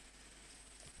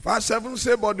 Verse 7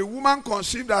 says, but the woman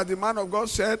conceived as the man of God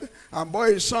said, and bore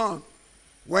a son,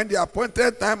 when the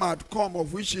appointed time had come,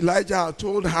 of which Elijah had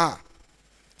told her.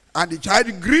 And the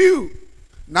child grew.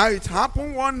 Now it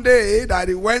happened one day that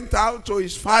he went out to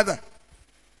his father,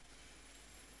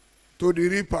 to the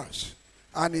reapers.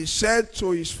 And he said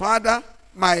to his father,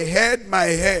 my head, my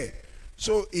head.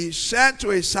 So he said to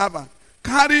his servant,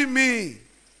 carry him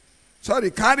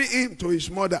to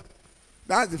his mother.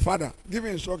 That's the father. Give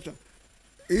him instruction.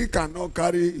 He cannot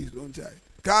carry his own child.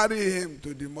 Carry him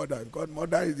to the mother, because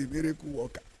mother is the miracle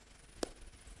worker.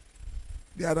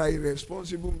 There are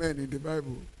irresponsible men in the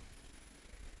Bible.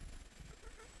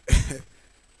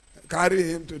 Carry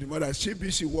him to the mother. She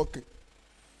busy working.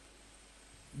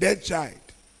 Dead child.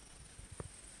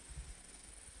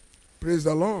 Praise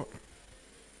the Lord.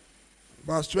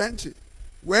 Verse 20.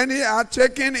 When he had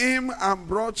taken him and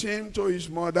brought him to his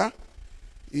mother,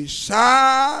 he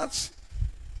sat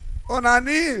on an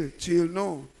hill till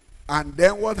noon. And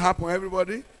then what happened,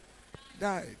 everybody?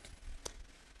 Died.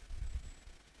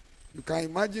 You can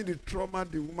imagine the trauma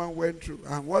the woman went through.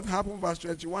 And what happened, verse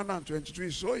 21 and 22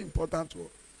 is so important to her.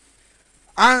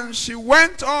 And she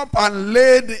went up and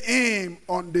laid him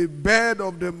on the bed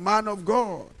of the man of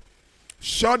God,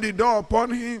 shut the door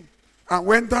upon him, and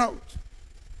went out.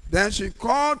 Then she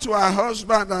called to her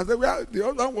husband and said, well, the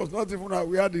husband was not even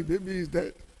aware the baby is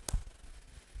dead.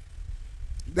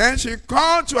 Then she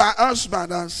called to her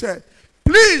husband and said,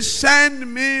 please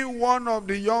send me one of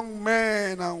the young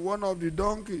men and one of the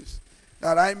donkeys,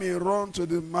 that I may run to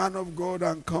the man of God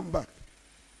and come back.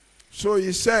 So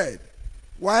he said,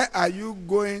 why are you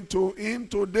going to him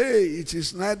today? It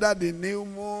is neither the new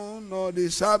moon nor the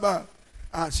Sabbath.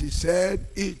 And she said,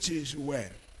 it is well.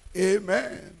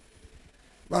 Amen.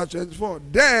 Verse 24.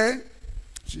 Then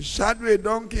she saddled a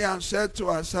donkey and said to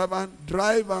her servant,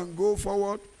 drive and go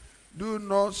forward. Do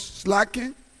not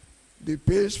slacken the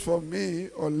pace for me,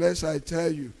 unless I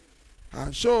tell you.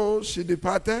 And so she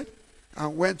departed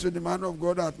and went to the man of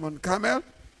God at Mount Carmel.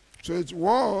 So it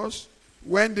was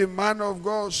when the man of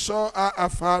God saw her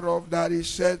afar off that he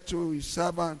said to his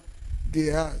servant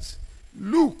Gehazi,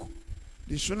 look,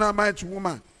 the Shunammite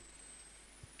woman.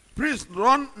 Please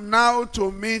run now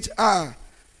to meet her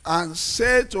and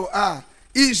say to her,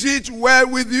 is it well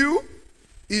with you?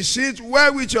 Is it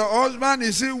well with your husband?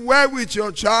 Is it well with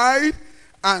your child?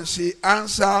 And she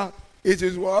answered, it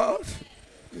is what?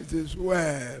 It is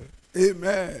well.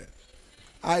 Amen.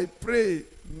 I pray,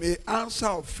 may answer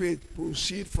of faith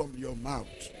proceed from your mouth.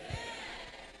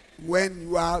 When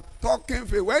you are talking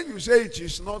faith, when you say it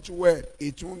is not well,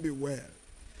 it won't be well.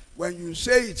 When you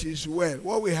say it is well,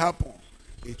 what will happen?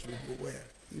 It will be well.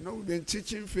 You know, we've been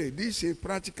teaching faith. This is a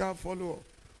practical follow-up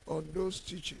on those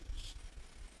teachings.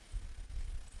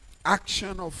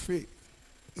 Action of faith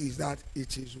is that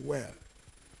it is well.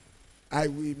 I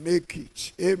will make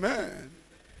it. Amen.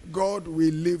 God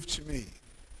will lift me.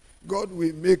 God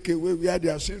will make a way where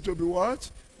there seems to be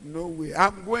what? No way.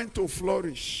 I'm going to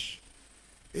flourish.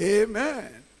 Amen.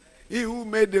 He who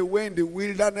made a way in the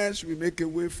wilderness will make a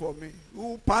way for me.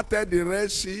 Who parted the Red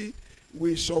Sea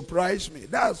will surprise me.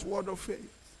 That's word of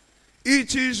faith.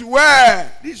 It is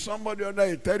well. This is somebody under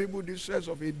a terrible distress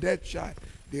of a dead child,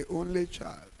 the only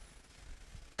child.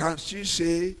 Can she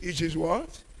say, it is what?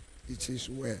 It is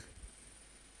well.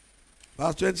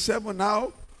 Verse 27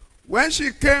 now. When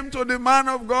she came to the man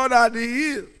of God at the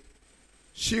hill,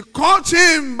 she caught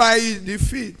him by the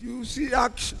feet. You see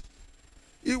action.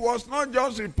 He was not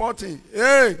just reporting,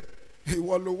 hey, you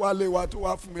must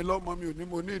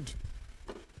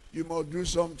do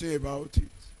something about it.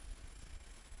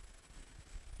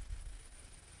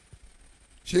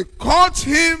 She caught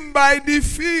him by the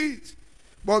feet.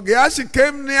 But Gehazi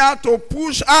came near to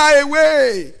push her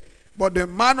away. But the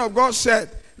man of God said,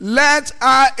 let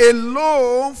her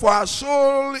alone, for her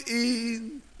soul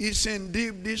is in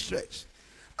deep distress.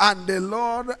 And the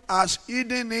Lord has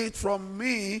hidden it from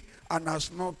me and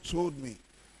has not told me.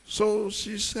 So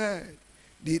she said,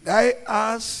 did I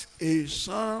ask a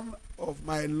son of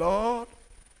my Lord?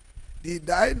 Did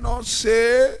I not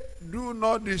say, do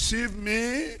not deceive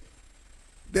me?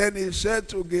 Then he said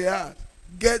to Gehazi,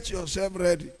 get yourself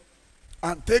ready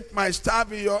and take my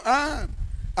staff in your hand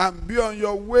and be on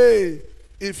your way.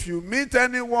 If you meet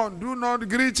anyone, do not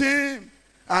greet him.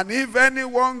 And if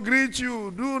anyone greets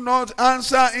you, do not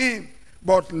answer him.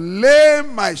 But lay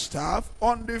my staff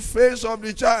on the face of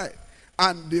the child.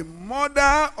 And the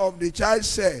mother of the child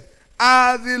said,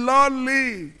 as the Lord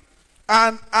lives,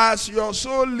 and as your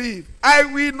soul lives, I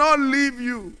will not leave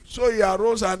you. So he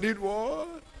arose and did what?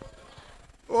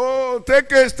 Oh,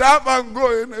 take a staff and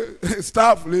go in a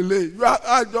staff, Lily.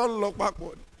 I just look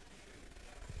backward.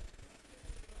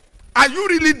 Are you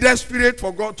really desperate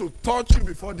for God to touch you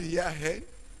before the year end?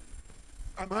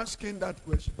 I'm asking that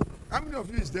question. How many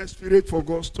of you is desperate for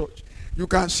God's touch? You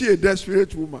can see a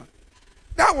desperate woman.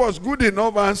 That was good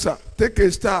enough answer. Take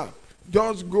a staff.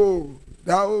 Just go.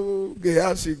 Thou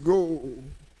Gehazi, go.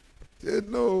 Say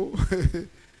no.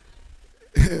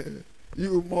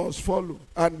 You must follow.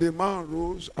 And the man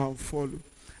rose and followed.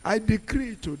 I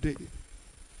decree today,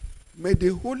 may the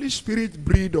Holy Spirit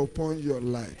breathe upon your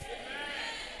life.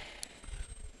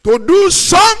 To do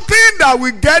something that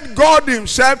will get God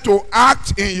himself to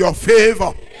act in your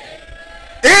favor.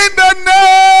 In the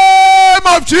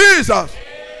name of Jesus.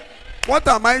 What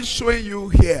am I showing you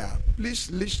here? Please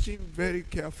listen very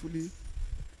carefully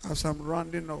as I'm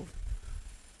rounding off.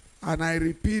 And I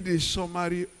repeat the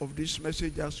summary of this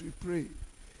message as we pray.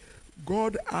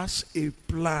 God has a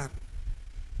plan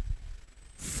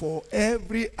for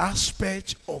every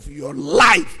aspect of your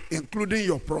life, including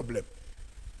your problem.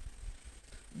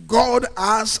 God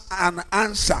has an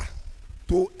answer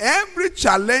to every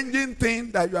challenging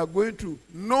thing that you are going through,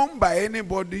 known by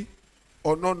anybody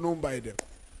or not known by them.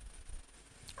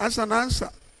 As an answer.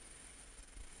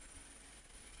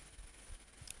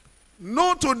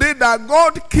 Know today that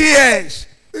God cares.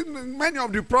 In many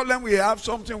of the problems we have,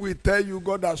 something we tell you,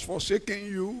 God has forsaken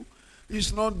you.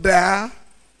 It's not there.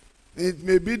 It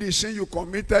may be the sin you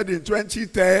committed in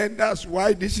 2010. That's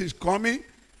why this is coming.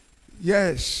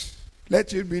 Yes.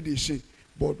 Let it be the sin.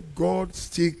 But God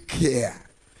still cares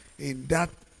in that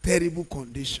terrible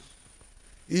condition.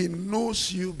 He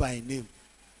knows you by name.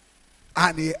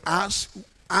 And he has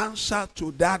answer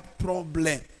to that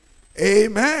problem.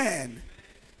 Amen.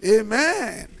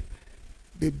 Amen.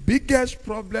 The biggest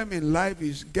problem in life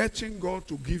is getting God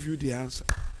to give you the answer.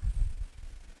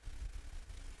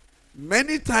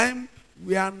 Many times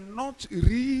we are not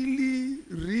really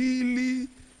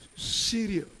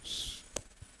serious.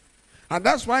 And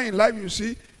that's why in life you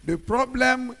see the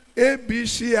problem, A, B,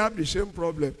 C have the same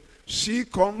problem. C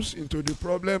comes into the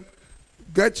problem,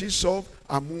 gets it solved,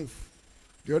 and move.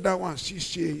 The other one, C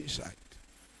stay inside.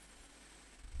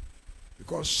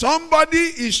 Because somebody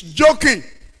is joking.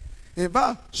 In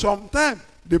fact, sometimes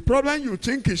the problem you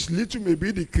think is little may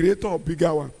be the creator of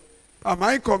bigger one. Am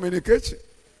I communicating?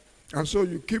 And so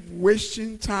you keep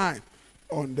wasting time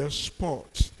on the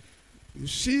spot. You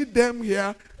see them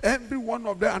here, every one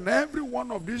of them, and every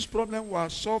one of these problems were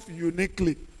solved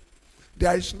uniquely.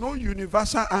 There is no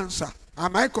universal answer.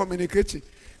 Am I communicating?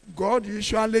 God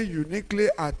usually uniquely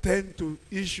attends to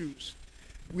issues.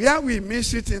 Where we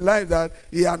miss it in life that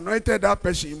he anointed that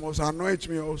person, he must anoint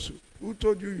me also. Who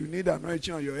told you you need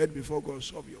anointing on your head before God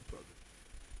solve your problem?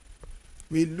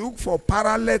 We look for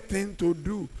parallel things to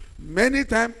do. Many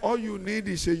times all you need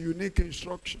is a unique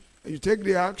instruction. You take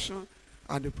the action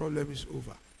and the problem is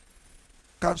over.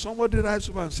 Can somebody rise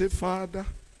up and say, Father,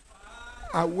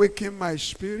 awaken my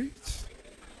spirit,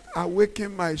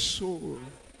 awaken my soul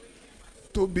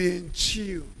to be in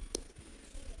tune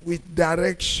with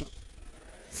direction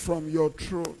from your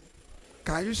throne.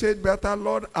 Can you say it better?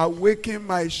 Lord, awaken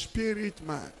my spirit,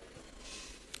 man.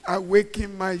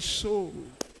 Awaken my soul.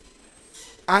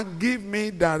 And give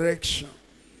me direction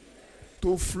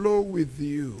to flow with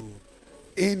you.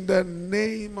 In the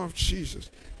name of Jesus.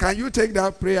 Can you take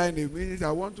that prayer in a minute?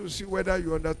 I want to see whether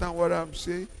you understand what I'm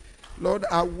saying. Lord,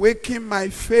 awaken my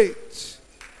faith.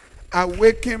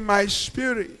 Awaken my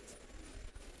spirit.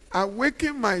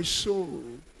 Awaken my soul.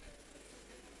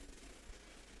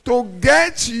 To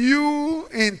get you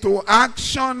into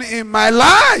action in my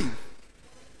life.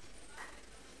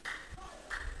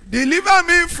 Deliver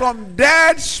me from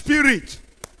dead spirit.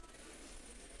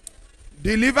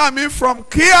 Deliver me from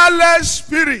careless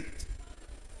spirit.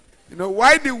 You know,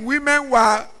 why the women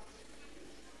were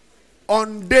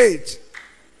on date,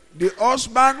 the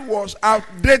husband was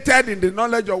outdated in the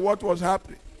knowledge of what was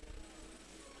happening.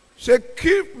 Say,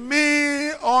 keep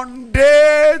me on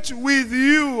date with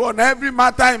you on every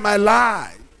matter in my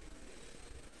life.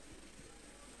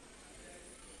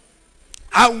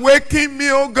 Awaken me,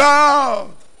 O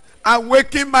God.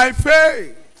 Awaken my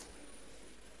faith.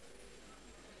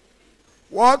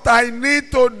 What I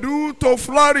need to do to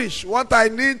flourish. What I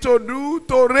need to do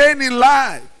to reign in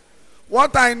life.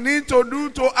 What I need to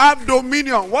do to have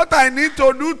dominion. What I need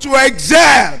to do to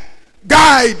excel.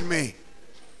 Guide me.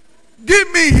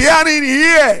 Give me hearing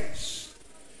ears.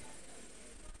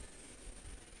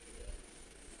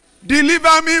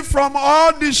 Deliver me from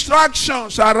all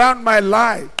distractions around my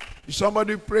life. Is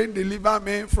somebody praying, deliver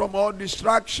me from all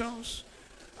distractions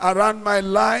around my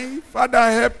life? Father,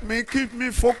 help me, keep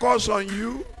me focused on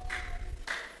you.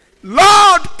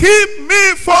 Lord, keep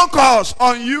me focused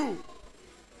on you.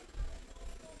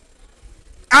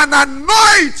 And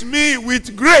anoint me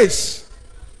with grace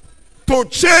to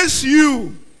chase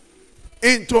you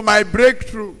into my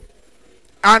breakthrough.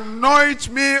 Anoint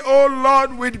me, O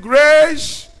Lord, with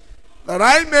grace that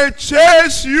I may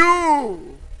chase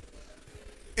you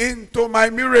into my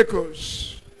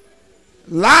miracles.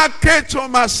 In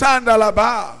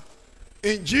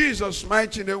Jesus'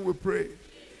 mighty name we pray.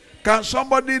 Can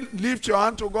somebody lift your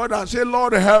hand to God and say,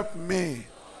 Lord, help me.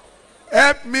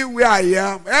 Help me where I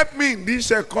am. Help me in this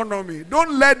economy.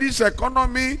 Don't let this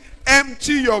economy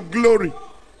empty your glory.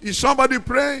 Is somebody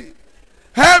praying?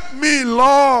 Help me,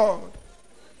 Lord.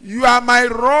 You are my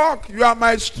rock. You are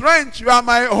my strength. You are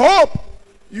my hope.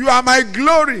 You are my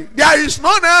glory. There is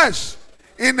none else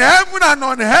in heaven and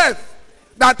on earth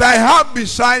that I have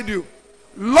beside you.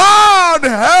 Lord,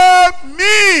 help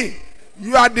me.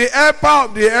 You are the helper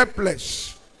of the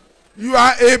helpless. You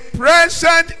are a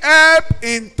present help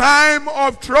in time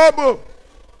of trouble.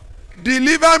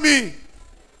 Deliver me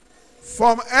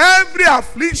from every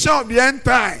affliction of the end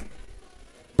time.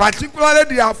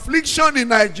 Particularly the affliction in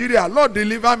Nigeria. Lord,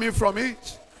 deliver me from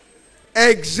it.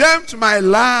 Exempt my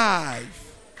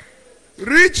life.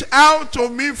 Reach out to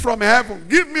me from heaven.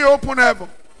 Give me open heaven.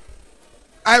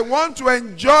 I want to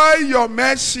enjoy your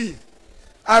mercy.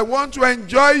 I want to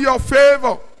enjoy your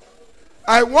favor.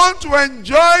 I want to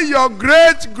enjoy your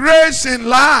great grace in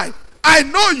life. I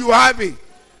know you have it.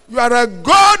 You are a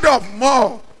God of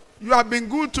more. You have been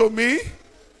good to me.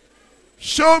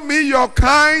 Show me your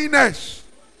kindness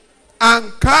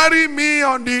and carry me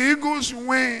on the eagle's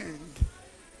wing.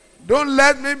 Don't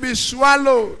let me be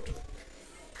swallowed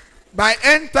by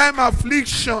end-time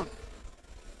affliction.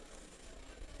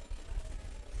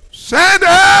 Send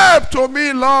help to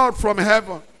me, Lord, from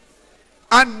heaven,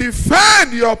 and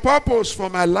defend your purpose for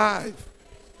my life.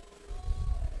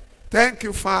 Thank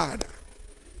you, Father.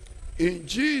 In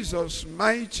Jesus'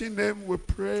 mighty name we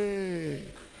pray.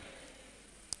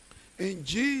 In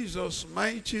Jesus'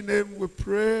 mighty name we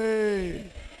pray.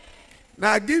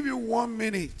 Now I give you 1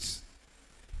 minute.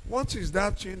 What is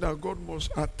that thing that God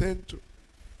must attend to?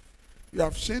 You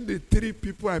have seen the 3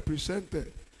 people I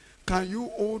presented. Can you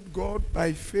hold God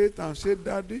by faith and say,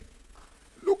 Daddy,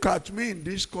 look at me in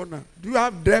this corner. Do you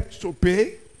have debt to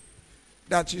pay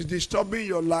that is disturbing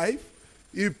your life?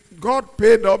 If God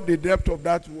paid up the debt of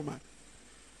that woman,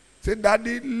 say,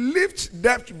 Daddy, lift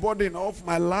debt burden off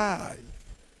my life.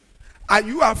 Are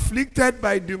you afflicted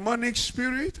by demonic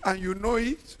spirit and you know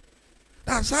it?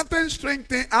 That certain strange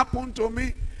thing happened to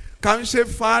me. Can you say,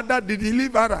 Father, the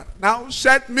deliverer, now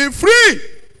set me free?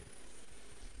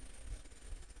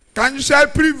 Can you say,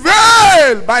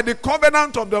 prevail by the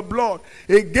covenant of the blood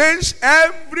against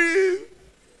every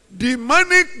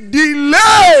demonic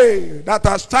delay that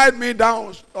has tied me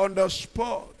down on the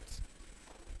spot?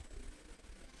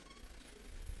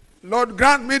 Lord,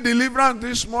 grant me deliverance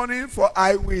this morning, for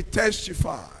I will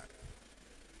testify.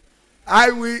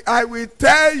 I will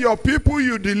tell your people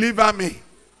you deliver me.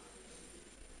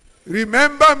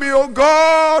 Remember me, oh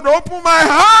God. Open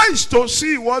my eyes to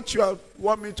see what you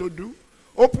want me to do.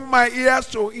 Open my ears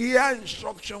to hear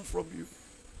instruction from you.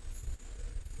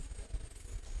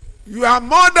 You are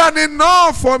more than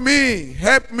enough for me.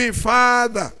 Help me,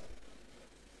 Father.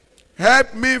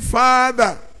 Help me,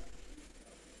 Father.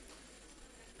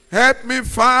 Help me,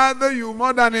 Father. You are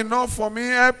more than enough for me.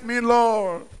 Help me,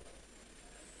 Lord.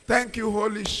 Thank you,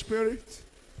 Holy Spirit.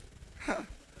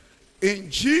 In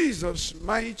Jesus'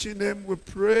 mighty name we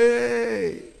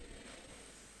pray.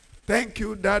 Thank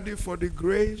you, Daddy, for the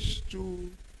grace to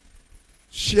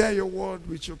share your word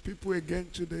with your people again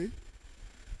today.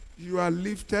 You are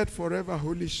lifted forever,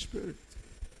 Holy Spirit,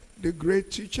 the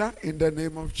great teacher, in the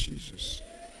name of Jesus.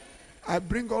 I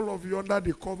bring all of you under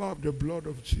the cover of the blood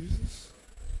of Jesus.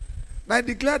 And I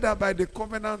declare that by the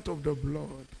covenant of the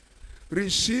blood,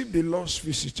 receive the Lord's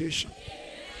visitation.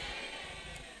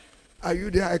 Are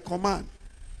you there? I command,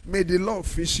 may the Lord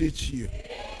visit you.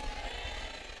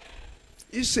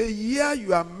 It's a year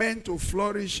you are meant to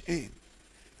flourish in.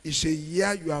 It's a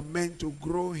year you are meant to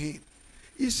grow in.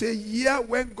 It's a year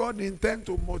when God intends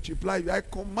to multiply you. I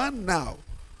command now,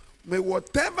 may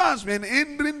whatever has been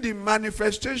hindering the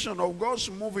manifestation of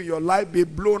God's move in your life be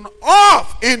blown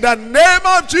off in the name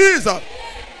of Jesus.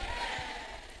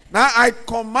 Now I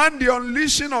command the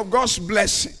unleashing of God's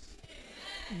blessing,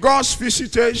 God's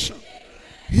visitation,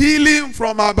 healing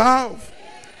from above,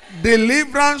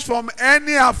 deliverance from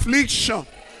any affliction.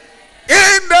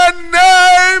 In the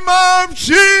name of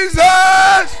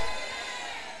Jesus,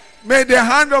 may the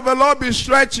hand of the Lord be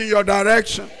stretched in your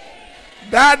direction.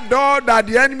 That door that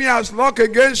the enemy has locked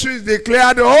against you is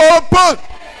declared open.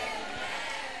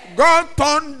 God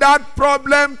turned that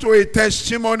problem to a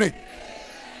testimony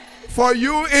for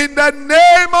you in the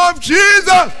name of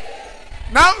Jesus.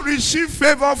 Now receive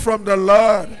favor from the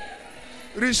Lord.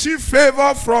 Receive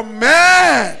favor from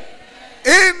men.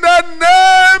 In the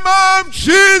name of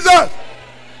Jesus.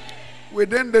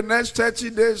 Within the next 30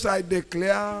 days, I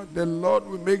declare the Lord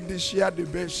will make this year the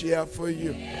best year for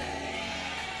you.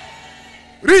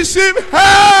 Receive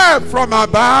help from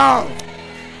above.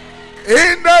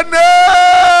 In the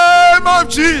name of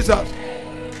Jesus.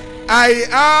 I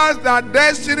ask that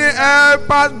destiny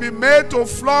helpers be made to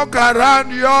flock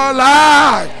around your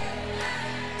life.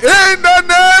 In the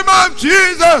name of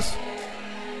Jesus.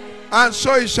 And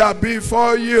so it shall be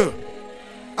for you.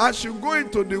 As you go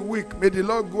into the week, may the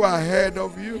Lord go ahead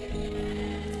of you.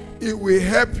 It will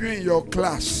help you in your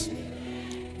class.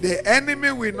 The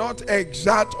enemy will not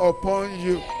exert upon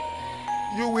you.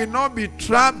 You will not be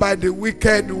trapped by the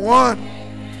wicked one.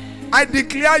 I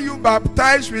declare you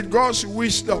baptized with God's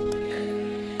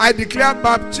wisdom. I declare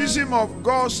baptism of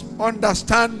God's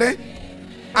understanding.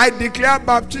 I declare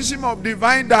baptism of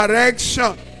divine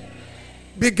direction.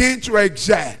 Begin to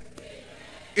excel.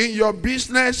 In your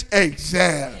business,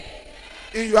 excel.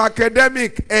 In your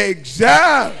academic,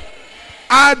 excel.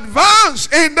 Advance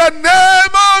in the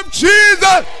name of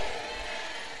Jesus.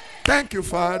 Thank you,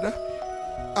 Father.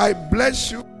 I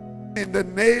bless you in the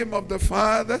name of the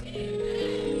Father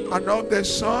and of the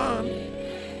Son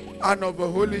and of the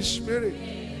Holy Spirit.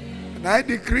 And I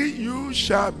decree you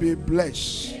shall be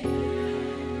blessed.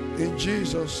 In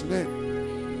Jesus' name.